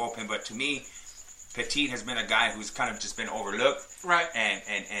guys in the bullpen, but to me, Petit has been a guy who's kind of just been overlooked, right? And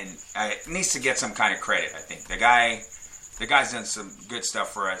needs to get some kind of credit. I think the guy's done some good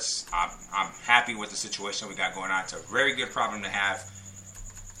stuff for us. I'm happy with the situation we got going on. It's a very good problem to have,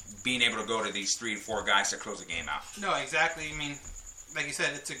 being able to go to these 3 to 4 guys to close the game out. No, exactly. I mean, like you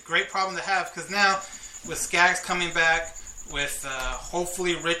said, it's a great problem to have because now with Skaggs coming back, with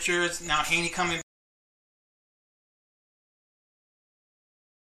hopefully Richards, now Haney coming back.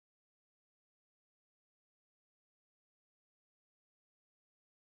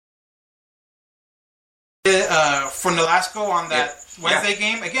 For Nolasco on that Wednesday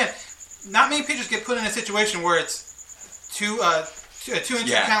game, again, not many pitchers get put in a situation where it's a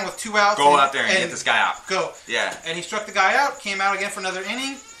 2-inch count with 2 outs. Go out there and get this guy out. Go. Yeah. And he struck the guy out, came out again for another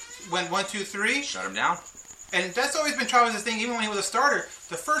inning, went 1-2-3. Shut him down. And that's always been Travis's thing, even when he was a starter.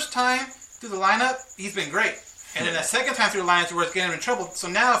 The first time through the lineup, he's been great. And then the second time through the lineup, where it's getting him in trouble. So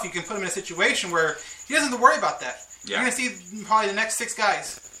now if you can put him in a situation where he doesn't have to worry about that. You're going to see probably the next 6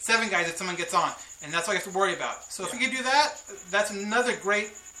 guys, 7 guys if someone gets on. And that's all you have to worry about. So if you can do that, that's another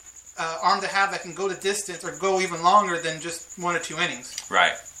great arm to have that can go the distance or go even longer than just 1 or 2 innings.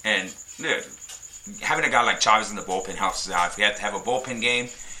 Right. And dude, having a guy like Chavez in the bullpen helps us out. If we have to have a bullpen game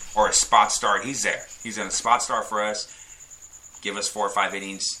or a spot start, he's there. He's in a spot start for us. Give us 4 or 5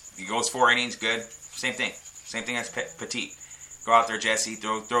 innings. If he goes 4 innings, good. Same thing. Same thing as Petit. Go out there, Jesse.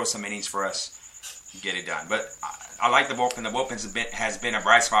 Throw some innings for us. Get it done. But I like the bullpen. The bullpen has been a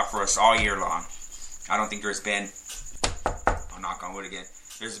bright spot for us all year long. I don't think there's been, I'll knock on wood again,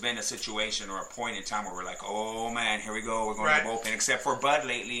 there's been a situation or a point in time where we're like, oh man, here we go, we're going to the bullpen, except for Bud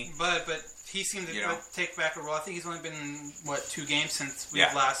lately. But he seemed to take back a role. I think he's only been, 2 games since we've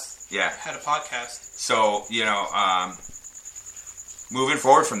last had a podcast. So, moving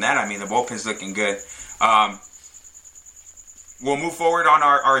forward from that, I mean, the bullpen's looking good. We'll move forward on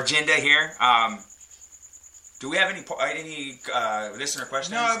our agenda here. Do we have any listener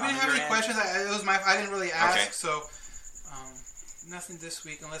questions? No, we didn't have any questions. I didn't really ask, okay. So nothing this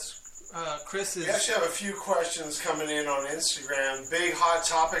week unless Chris is... We actually have a few questions coming in on Instagram. Big hot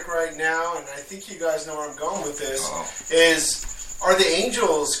topic right now, and I think you guys know where I'm going with this, is are the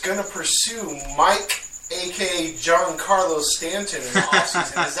Angels going to pursue Mike, a.k.a. Giancarlo Stanton in the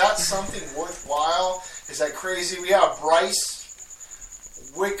offseason? Is that something worthwhile? Is that crazy? We have Bryce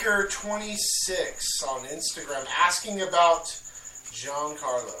Wicker 26 on Instagram asking about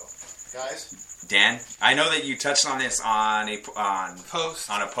Giancarlo. Guys? Dan, I know that you touched on this on a post.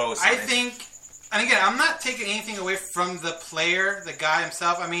 I think, and again, I'm not taking anything away from the player, the guy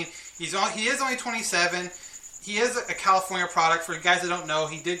himself. I mean, he is only 27. He is a California product. For you guys that don't know,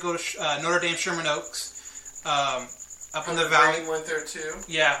 he did go to Notre Dame Sherman Oaks, up in the valley. Went there too.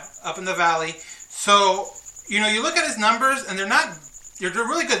 Yeah, up in the valley. So you look at his numbers, and they're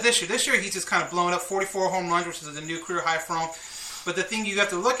really good this year. This year, he's just kind of blown up 44 home runs, which is a new career high for him. But the thing you have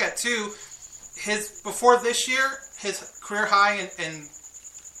to look at, too, before this year, his career high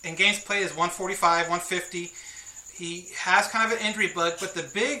in games played is 145, 150. He has kind of an injury bug, but the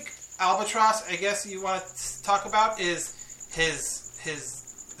big albatross, I guess you want to talk about, is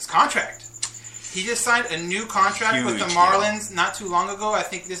his contract. He just signed a new contract with the Marlins not too long ago. I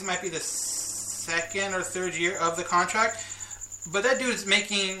think this might be the 2nd or 3rd year of the contract. But that dude is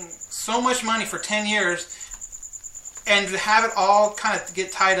making so much money for 10 years, and to have it all kind of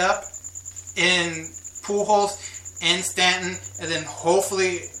get tied up in Pujols and Stanton, and then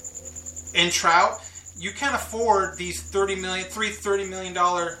hopefully in Trout, you can't afford these $30 million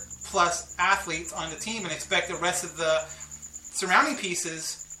plus athletes on the team and expect the rest of the surrounding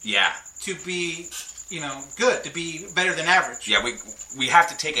pieces to be, good, to be better than average. Yeah, we have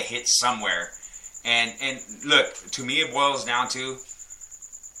to take a hit somewhere. And look, to me it boils down to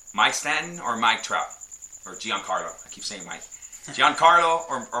Mike Stanton or Mike Trout. Or Giancarlo. I keep saying Mike. Giancarlo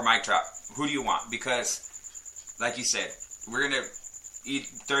or Mike Trout. Who do you want? Because, like you said, we're going to eat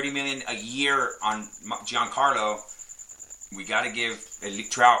 $30 million a year on Giancarlo. We got to give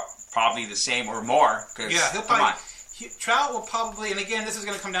Trout probably the same or more. He'll probably... Trout will probably... And again, this is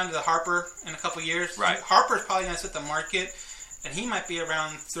going to come down to the Harper in a couple years. Right. Harper's probably going to set the market. And he might be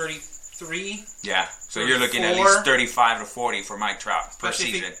around 33. Yeah. So you're looking at least 35 to 40 for Mike Trout per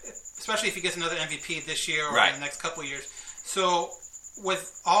season. Especially if he gets another MVP this year or in the next couple of years. So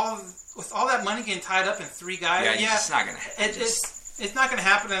with all that money getting tied up in 3 guys, it's not going to happen. It's not going to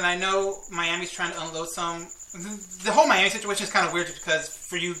happen, and I know Miami's trying to unload some. The whole Miami situation is kind of weird because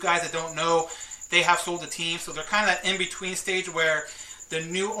for you guys that don't know, they have sold the team, so they're kind of that in-between stage where the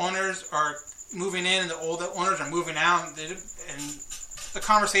new owners are moving in and the old owners are moving out. And the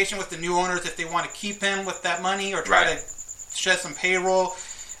conversation with the new owners, if they want to keep him with that money or try to shed some payroll,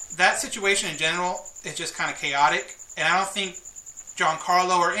 that situation in general is just kind of chaotic. And I don't think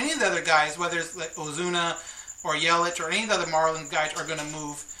Giancarlo or any of the other guys, whether it's like Ozuna or Yelich or any of the other Marlins guys, are going to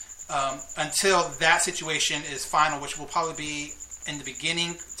move until that situation is final, which will probably be in the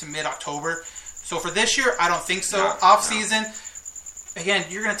beginning to mid-October. So for this year, I don't think so. Off-season, again,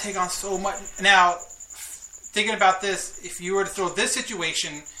 you're going to take on so much. Now, thinking about this, if you were to throw this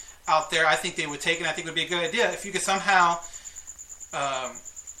situation out there, I think they would take it. I think it would be a good idea. If you could somehow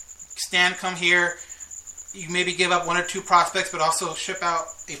Stan come here, you maybe give up 1 or 2 prospects, but also ship out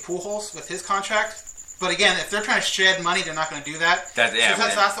a Pujols with his contract. But again, if they're trying to shed money, they're not going to do that. That's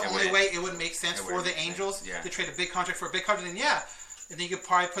the only way it would make sense for the Angels to trade a big contract for a big contract. And and then you could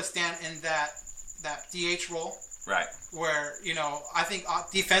probably put Stan in that DH role. Right. Where, I think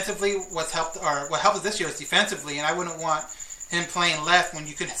defensively what helped us this year is defensively, and I wouldn't want him playing left when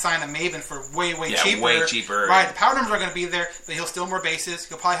you could sign a Maven for way cheaper. Way cheaper. Right. The power numbers are going to be there, but he'll steal more bases.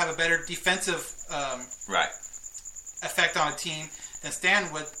 He'll probably have a better defensive effect on a team than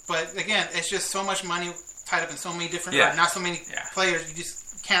Stan would. But again, it's just so much money tied up in so many different, not so many players. You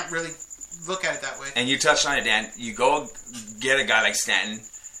just can't really look at it that way. And you touched on it, Dan. You go get a guy like Stanton.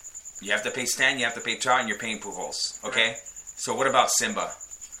 You have to pay Stan, you have to pay Trout, and you're paying Pujols. Okay? Right. So what about Simba?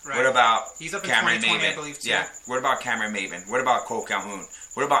 Right. What about He's up in Cameron 2020, Maven? I believe, too. Yeah. What about Cameron Maven? What about Cole Calhoun?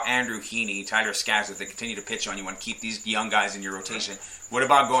 What about Andrew Heaney, Tyler Skaggs, if they continue to pitch on you want to keep these young guys in your rotation? What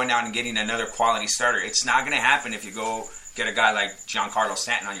about going out and getting another quality starter? It's not going to happen if you go get a guy like Giancarlo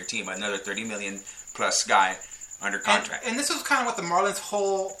Stanton on your team, another $30 million plus guy under contract. And this was kind of what the Marlins'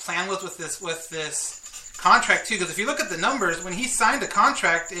 whole plan was with this contract too, because if you look at the numbers, when he signed the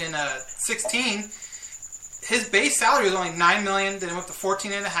contract in 16, his base salary was only $9 million. Then it went to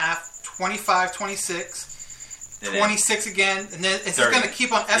 14.5, 25, 26, 26 again, and then it's just going to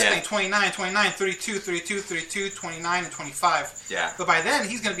keep on escalating. 29, 32, 32, 32, 29, and 25. Yeah. But by then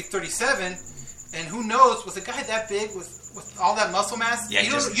he's going to be 37, and who knows? With a guy that big with all that muscle mass, you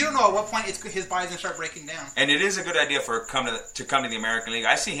don't know at what point his body's going to start breaking down. And it is a good idea for come to the American League.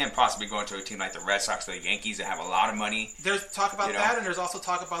 I see him possibly going to a team like the Red Sox or the Yankees that have a lot of money. There's talk about that, and there's also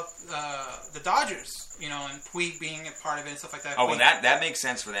talk about the Dodgers, and Puig being a part of it and stuff like that. Oh, well, that makes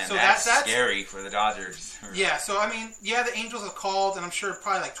sense for them. So that's scary for the Dodgers. Yeah, so I mean, the Angels have called, and I'm sure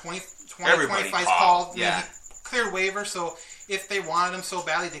probably like 25 called. Yeah. Clear waiver, so if they wanted him so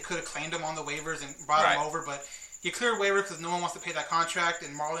badly, they could have claimed him on the waivers and brought him over, but you clear waiver because no one wants to pay that contract,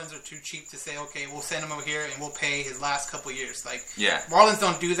 and Marlins are too cheap to say, okay, we'll send him over here and we'll pay his last couple years. Marlins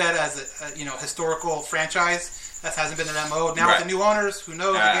don't do that as a historical franchise. That hasn't been their MO. Now with the new owners, who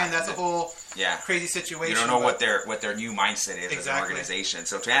knows? Again, that's a whole crazy situation. You don't know what their new mindset is as an organization.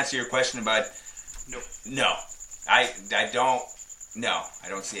 So to answer your question, Bud, no, I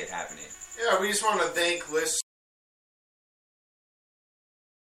don't see it happening. Yeah, we just want to thank listeners.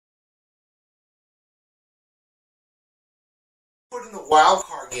 Put in the wild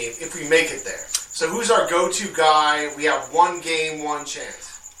card game if we make it there. So who's our go-to guy? We have 1 game, 1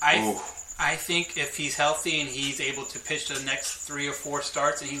 chance. I think if he's healthy and he's able to pitch the next 3 or 4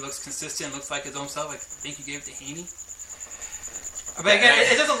 starts and he looks consistent, looks like his own self, I think you gave it to Heaney. But again,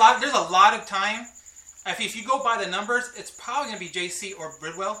 there's a lot of time. If you go by the numbers, it's probably going to be JC or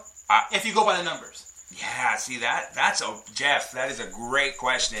Bridwell. If you go by the numbers. Yeah, see Jeff, that is a great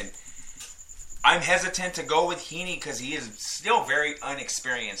question. I'm hesitant to go with Heaney because he is still a very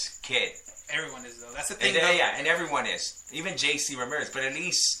unexperienced kid. Everyone is, though. That's the thing. And everyone is. Even JC Ramirez. But at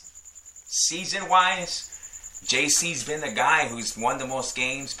least season-wise, JC's been the guy who's won the most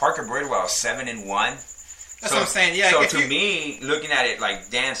games. Parker Bridwell, 7-1. That's what I'm saying. Yeah. So to me, looking at it, like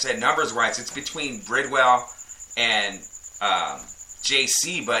Dan said, numbers-wise, it's between Bridwell and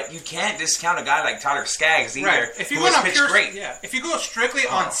JC, but you can't discount a guy like Tyler Skaggs either. Right. If you who has pitched great. Yeah. If you go strictly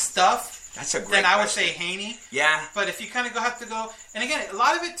on stuff, that's a great then I would say Heaney. Yeah. But if you kind of have to go, and again, a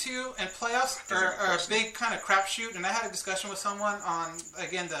lot of it too, and playoffs are a big kind of crapshoot. And I had a discussion with someone on,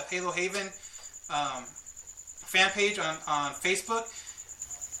 again, the Halo Haven fan page on Facebook.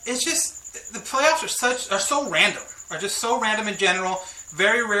 It's just the playoffs are so random, just so random in general.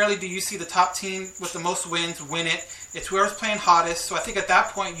 Very rarely do you see the top team with the most wins win it. It's whoever's playing hottest. So I think at that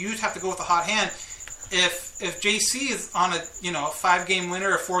point you'd have to go with a hot hand. If JC is on a 5-game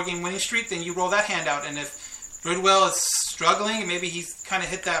winner or 4-game winning streak, then you roll that hand out. And if Bridwell is struggling, and maybe he's kind of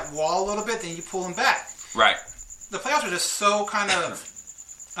hit that wall a little bit, then you pull him back. Right. The playoffs are just so kind of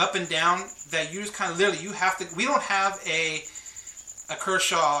up and down that you just kind of literally, you have to, we don't have a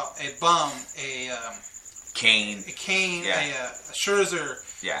Kershaw, a Bum, a Kane, a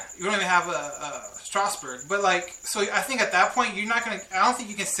Scherzer. Yeah. You don't even have a Strasburg. But, like, so I think at that point, you're not going to, I don't think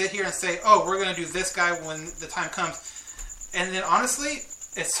you can sit here and say, oh, we're going to do this guy when the time comes. And then, honestly,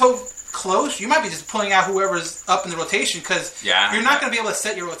 it's so close, you might be just pulling out whoever's up in the rotation because you're not going to be able to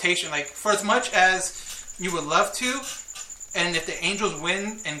set your rotation. Like, for as much as you would love to, and if the Angels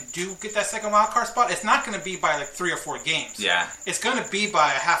win and do get that second wild card spot, it's not going to be by like 3 or 4 games. Yeah. It's going to be by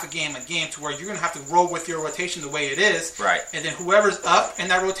a half a game to where you're going to have to roll with your rotation the way it is. Right. And then whoever's up in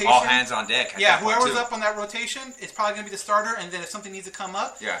that rotation. All hands on deck. Yeah, whoever's up on that rotation, it's probably going to be the starter. And then if something needs to come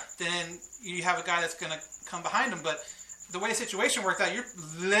up, then you have a guy that's going to come behind him. But the way the situation worked out, you're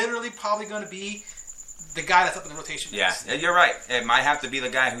literally probably going to be the guy that's up in the rotation. Yeah, you're right. It might have to be the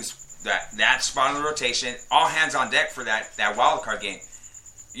guy who's that spot on the rotation, all hands on deck for that wild card game.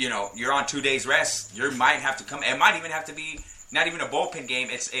 You know, you're on 2 days rest. You might have to come. It might even have to be not even a bullpen game.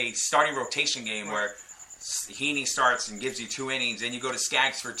 It's a starting rotation game where Heaney starts and gives you 2 innings. Then you go to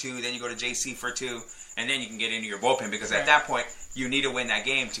Skaggs for 2. Then you go to JC for 2. And then you can get into your bullpen because at that point, you need to win that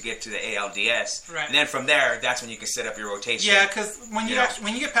game to get to the ALDS. Right. And then from there, that's when you can set up your rotation. Yeah, because when you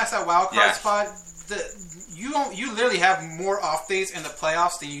get past that wild card spot, you literally have more off days in the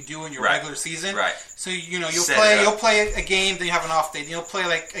playoffs than you do in your regular season. Right. So you'll play a game, then you have an off day. Then you'll play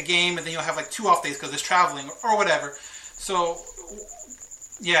like a game, and then you'll have like 2 off days because it's traveling or whatever. So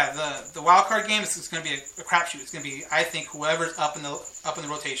yeah, the wild card game is going to be a crapshoot. It's going to be, I think, whoever's up in the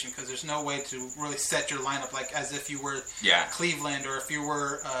rotation because there's no way to really set your lineup like as if you were Cleveland or if you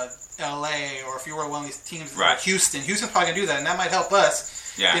were LA or if you were one of these teams like Houston. Houston's probably going to do that, and that might help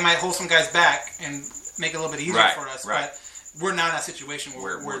us. Yeah. They might hold some guys back and make it a little bit easier for us. Right. But we're not in that situation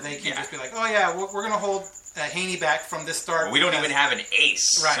where they can just be like, oh yeah, we're going to hold Heaney back from this start. Well, we don't even have an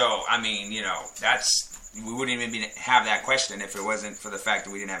ace. Right. So, I mean, we wouldn't even have that question if it wasn't for the fact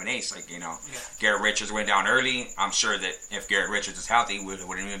that we didn't have an ace. Like, Garrett Richards went down early. I'm sure that if Garrett Richards is healthy, it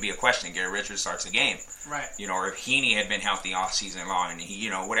wouldn't even be a question. Garrett Richards starts the game. Right. Or if Heaney had been healthy all season long and he,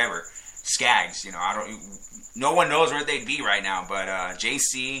 whatever. Skaggs, no one knows where they'd be right now, but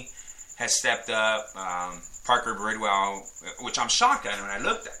JC has stepped up. Parker Bridwell, which I'm shocked at. When I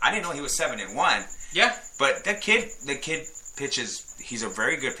looked, I didn't know he was 7-1. Yeah. But the kid pitches. He's a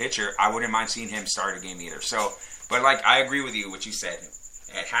very good pitcher. I wouldn't mind seeing him start a game either. So, but like I agree with you what you said.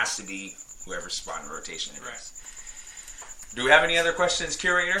 It has to be whoever's spot in the rotation. Right. Do we have any other questions,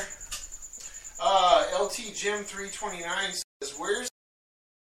 Curator? LT Jim 329 says, "Where's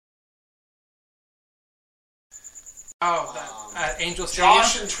Angel Stadium?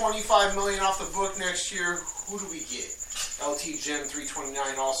 Josh and $25 million off the book next year? Who do we get?" LT Jim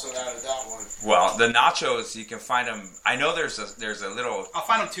 329 also added that one. Well, the nachos, you can find them. I know there's a little. I'll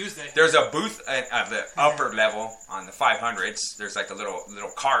find them Tuesday. There's a booth at the upper level on the 500s. There's like a little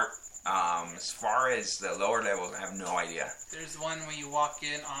cart. As far as the lower levels, I have no idea. There's one when you walk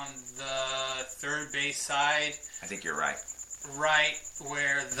in on the third base side. I think you're right. Right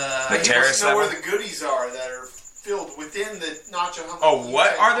where the terrace level. Where the goodies are that are filled within the nacho helmet. Oh,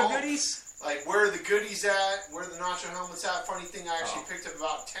 what are the goodies? Like, where are the goodies at? Where are the nacho helmets at? Funny thing, I actually picked up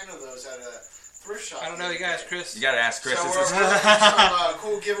about 10 of those at a thrift shop. I don't know. You got to ask Chris. You got to ask Chris. So we're some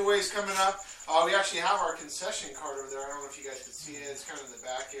cool giveaways coming up. We actually have our concession card over there. I don't know if you guys can see it. It's kind of in the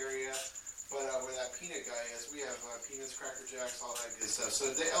back area. But where that peanut guy is, we have peanuts, Cracker Jacks, all that good stuff. So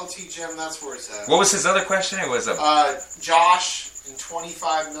the LT Gem, that's where it's at. What was his other question? It was Josh and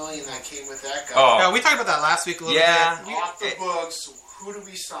 $25 million that came with that guy. Oh, yeah, we talked about that last week a little bit. Off the books. Who do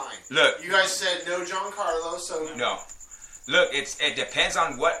we sign? Look, you guys said no Giancarlo, so no. Look, it depends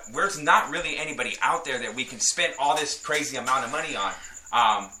on what. There's not really anybody out there that we can spend all this crazy amount of money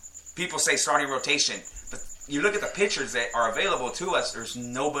on. People say starting rotation, but you look at the pitchers that are available to us. There's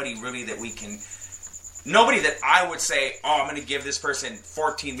nobody really that we can. Nobody that I would say, I'm going to give this person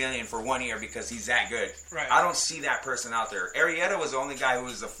 $14 million for 1 year because he's that good. Right. I don't see that person out there. Arrieta was the only guy who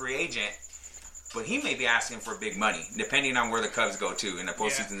was a free agent. But he may be asking for big money, depending on where the Cubs go to in the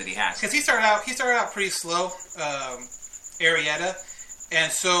postseason that he has. Because he started out pretty slow, Arrieta,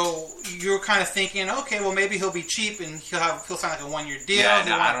 and so you're kind of thinking, okay, well maybe he'll be cheap and he'll sign like a 1 year deal. Yeah,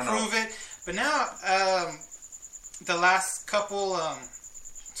 he'll want to prove it. But now, the last couple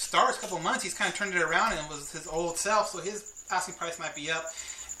months, he's kind of turned it around and was his old self. So his asking price might be up.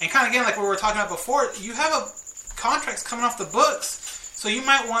 And kind of again, like we were talking about before, you have contracts coming off the books, so you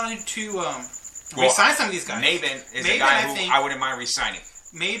might want to. Resign some of these guys. Maven is a guy who I wouldn't mind resigning.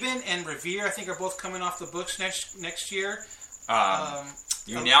 Maben and Revere, I think, are both coming off the books next year.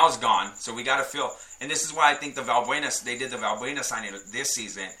 Unal's gone, so we got to fill. And this is why I think they did the Valbuena signing this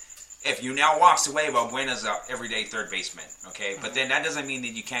season. If Unal walks away, Valbuena's an everyday third baseman, okay? But then that doesn't mean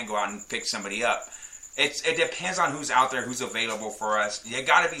that you can't go out and pick somebody up. It depends on who's out there, who's available for us. You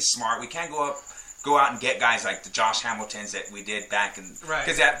got to be smart. We can't go out and get guys like the Josh Hamiltons that we did back in,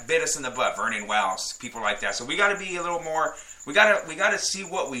 because that bit us in the butt. Vernon Wells, people like that. So we got to be a little more. We got to see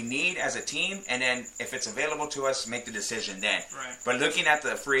what we need as a team, and then if it's available to us, make the decision then. Right. But looking at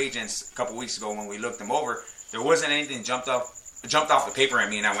the free agents a couple weeks ago when we looked them over, there wasn't anything jumped off the paper at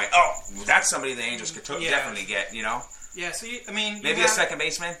me, and I went, "Oh, that's somebody the Angels could definitely get." You know. Yeah. So maybe a second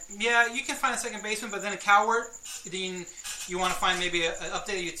baseman. Yeah, you can find a second baseman, but then a Cowart. Then you want to find maybe an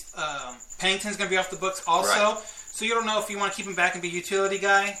updated. Pennington's going to be off the books also. Right. So you don't know if you want to keep him back and be a utility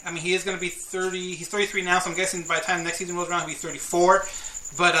guy. I mean, he is going to be 30. He's 33 now, so I'm guessing by the time next season rolls around, he'll be 34.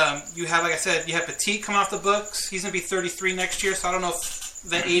 But you have, like I said, you have Petit coming off the books. He's going to be 33 next year, so I don't know if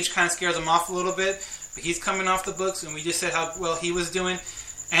that age kind of scares him off a little bit. But he's coming off the books, and we just said how well he was doing.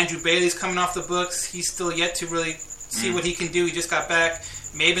 Andrew Bailey's coming off the books. He's still yet to really see what he can do. He just got back.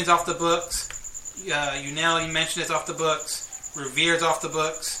 Maben's off the books. Unal, you mentioned, is off the books. Revere's off the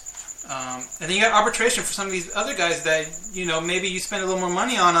books. And then you got arbitration for some of these other guys that, maybe you spend a little more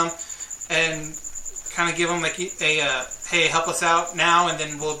money on them and kind of give them like hey, help us out now and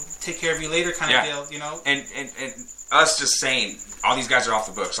then we'll take care of you later kind of deal, And us just saying, all these guys are off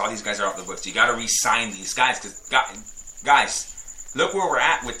the books, You got to re-sign these guys because, guys, look where we're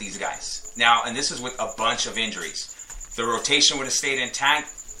at with these guys. Now, and this is with a bunch of injuries. If the rotation would have stayed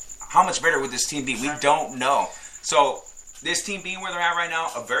intact, how much better would this team be? We don't know. So, this team being where they're at right now,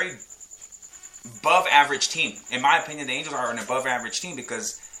 a very above average team. In my opinion, the Angels are an above average team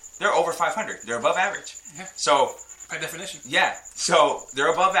because they're over 500. They're above average. Yeah. So by definition. Yeah. So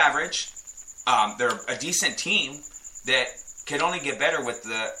they're above average. They're a decent team that can only get better with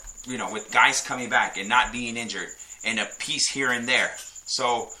with guys coming back and not being injured and a piece here and there.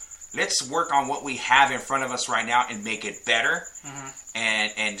 So let's work on what we have in front of us right now and make it better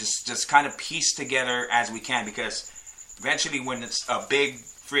and just kind of piece together as we can, because eventually, when it's a big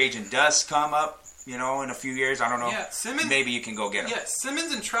free agent does come up, in a few years, I don't know. Yeah, Simmons, maybe you can go get him. Yeah,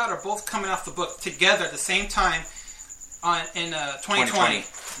 Simmons and Trout are both coming off the book together at the same time in 2020.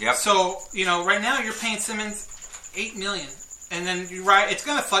 Yep. So right now you're paying Simmons $8 million, and then it's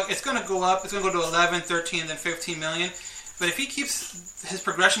gonna go up. It's gonna go to 11, 13, and then 15 million. But if he keeps his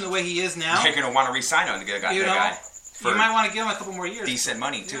progression the way he is now, you're gonna want to re-sign him to get a guy. You might want to give him a couple more years. Decent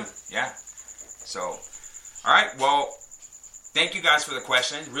money too. Yeah. So, all right. Well, thank you guys for the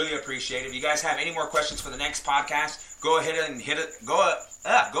questions. Really appreciate it. If you guys have any more questions for the next podcast, go ahead and hit us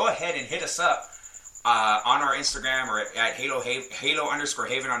up on our Instagram or at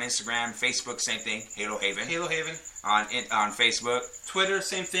Halo_Haven on Instagram. Facebook, same thing. Halo Haven. On Facebook. Twitter,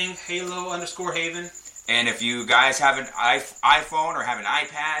 same thing. Halo_Haven. And if you guys have an iPhone or have an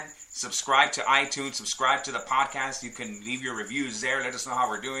iPad, subscribe to iTunes, subscribe to the podcast. You can leave your reviews there. Let us know how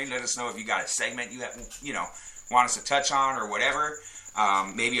we're doing. Let us know if you got a segment you want us to touch on or whatever.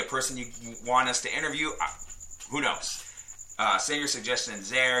 Maybe a person you want us to interview. Who knows? Send your suggestions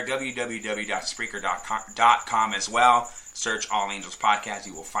there. www.spreaker.com as well. Search All Angels Podcast.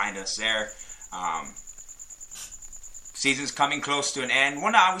 You will find us there. Season's coming close to an end.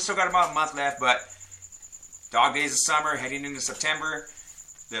 Well, no, we still got about a month left, but dog days of summer, heading into September.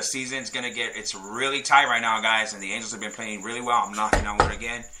 The season's going to it's really tight right now, guys, and the Angels have been playing really well. I'm knocking on wood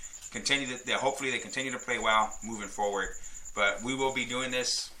again. Hopefully they continue to play well moving forward. But we will be doing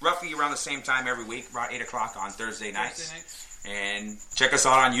this roughly around the same time every week, around 8 o'clock on Thursday nights. And check us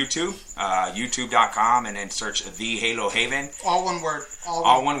out on YouTube, youtube.com, and then search The Halo Haven. All one word.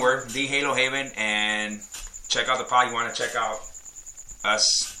 All one word, The Halo Haven, and check out the pod. You want to check out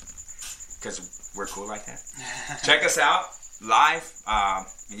us, because we're cool like that. Check us out live.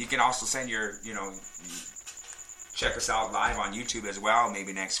 And you can also send check us out live on YouTube as well,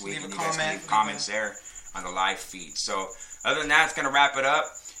 maybe next week. And you guys can leave comments there on the live feed. So other than that, it's going to wrap it up.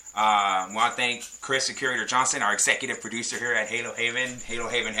 I want to thank Chris and Curator Johnson, our executive producer here at Halo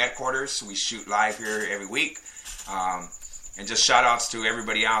Haven headquarters. We shoot live here every week. And just shout outs to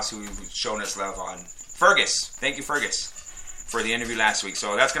everybody else who's shown us love on Fergus. Thank you, Fergus, for the interview last week.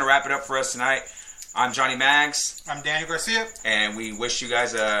 So that's going to wrap it up for us tonight. I'm Johnny Maggs. I'm Daniel Garcia. And we wish you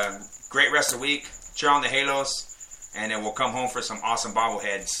guys a great rest of the week. Cheer on the Halos. And then we'll come home for some awesome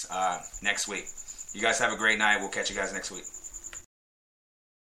bobbleheads next week. You guys have a great night. We'll catch you guys next week.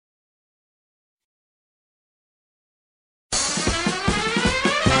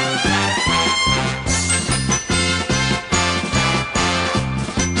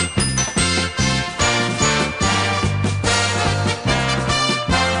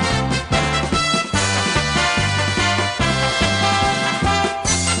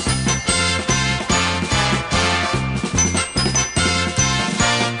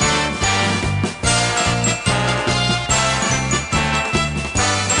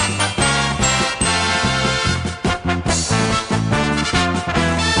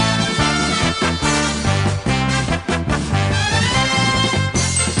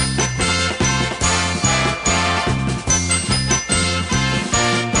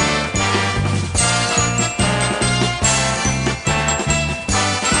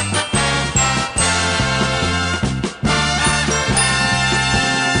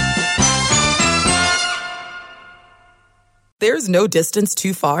 There's no distance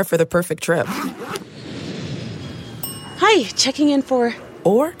too far for the perfect trip. Hi, checking in for...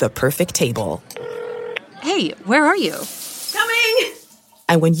 Or the perfect table. Hey, where are you? Coming!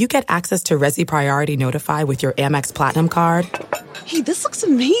 And when you get access to Resi Priority Notify with your Amex Platinum card... Hey, this looks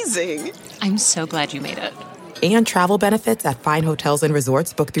amazing. I'm so glad you made it. And travel benefits at fine hotels and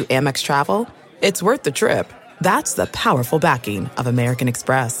resorts booked through Amex Travel, it's worth the trip. That's the powerful backing of American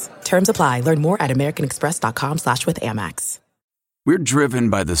Express. Terms apply. Learn more at americanexpress.com/withAmex. We're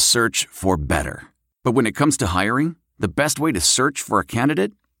driven by the search for better. But when it comes to hiring, the best way to search for a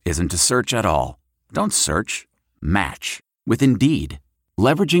candidate isn't to search at all. Don't search. Match. With Indeed.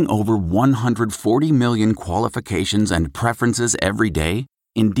 Leveraging over 140 million qualifications and preferences every day,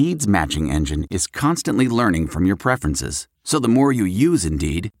 Indeed's matching engine is constantly learning from your preferences. So the more you use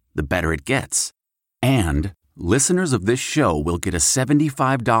Indeed, the better it gets. And listeners of this show will get a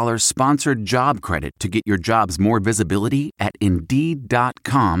 $75 sponsored job credit to get your jobs more visibility at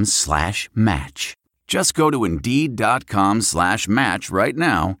Indeed.com/match. Just go to Indeed.com/match right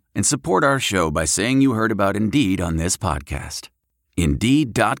now and support our show by saying you heard about Indeed on this podcast.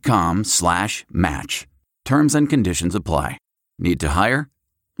 Indeed.com/match. Terms and conditions apply. Need to hire?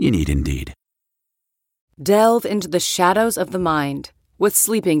 You need Indeed. Delve into the shadows of the mind with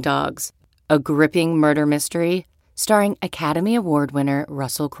Sleeping Dogs, a gripping murder mystery starring Academy Award winner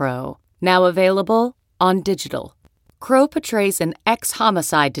Russell Crowe. Now available on digital. Crowe portrays an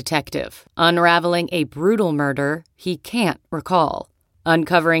ex-homicide detective unraveling a brutal murder he can't recall.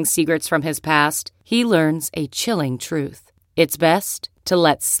 Uncovering secrets from his past, he learns a chilling truth. It's best to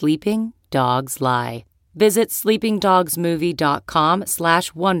let sleeping dogs lie. Visit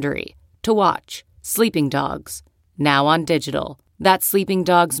sleepingdogsmovie.com/Wondery to watch Sleeping Dogs, now on digital. That's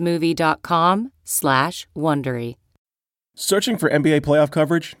sleepingdogsmovie.com/Wondery. Searching for NBA playoff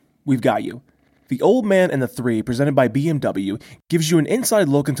coverage? We've got you. The Old Man and the Three, presented by BMW, gives you an inside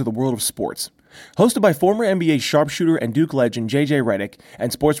look into the world of sports. Hosted by former NBA sharpshooter and Duke legend J.J. Redick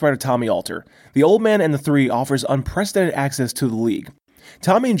and sports writer Tommy Alter, The Old Man and the Three offers unprecedented access to the league.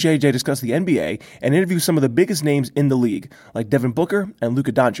 Tommy and J.J. discuss the NBA and interview some of the biggest names in the league, like Devin Booker and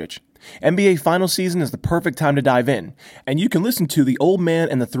Luka Doncic. NBA final season is the perfect time to dive in, and you can listen to The Old Man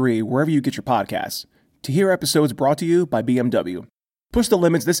and the Three wherever you get your podcasts. To hear episodes brought to you by BMW. Push the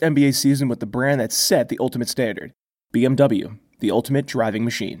limits this NBA season with the brand that set the ultimate standard. BMW, the ultimate driving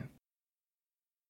machine.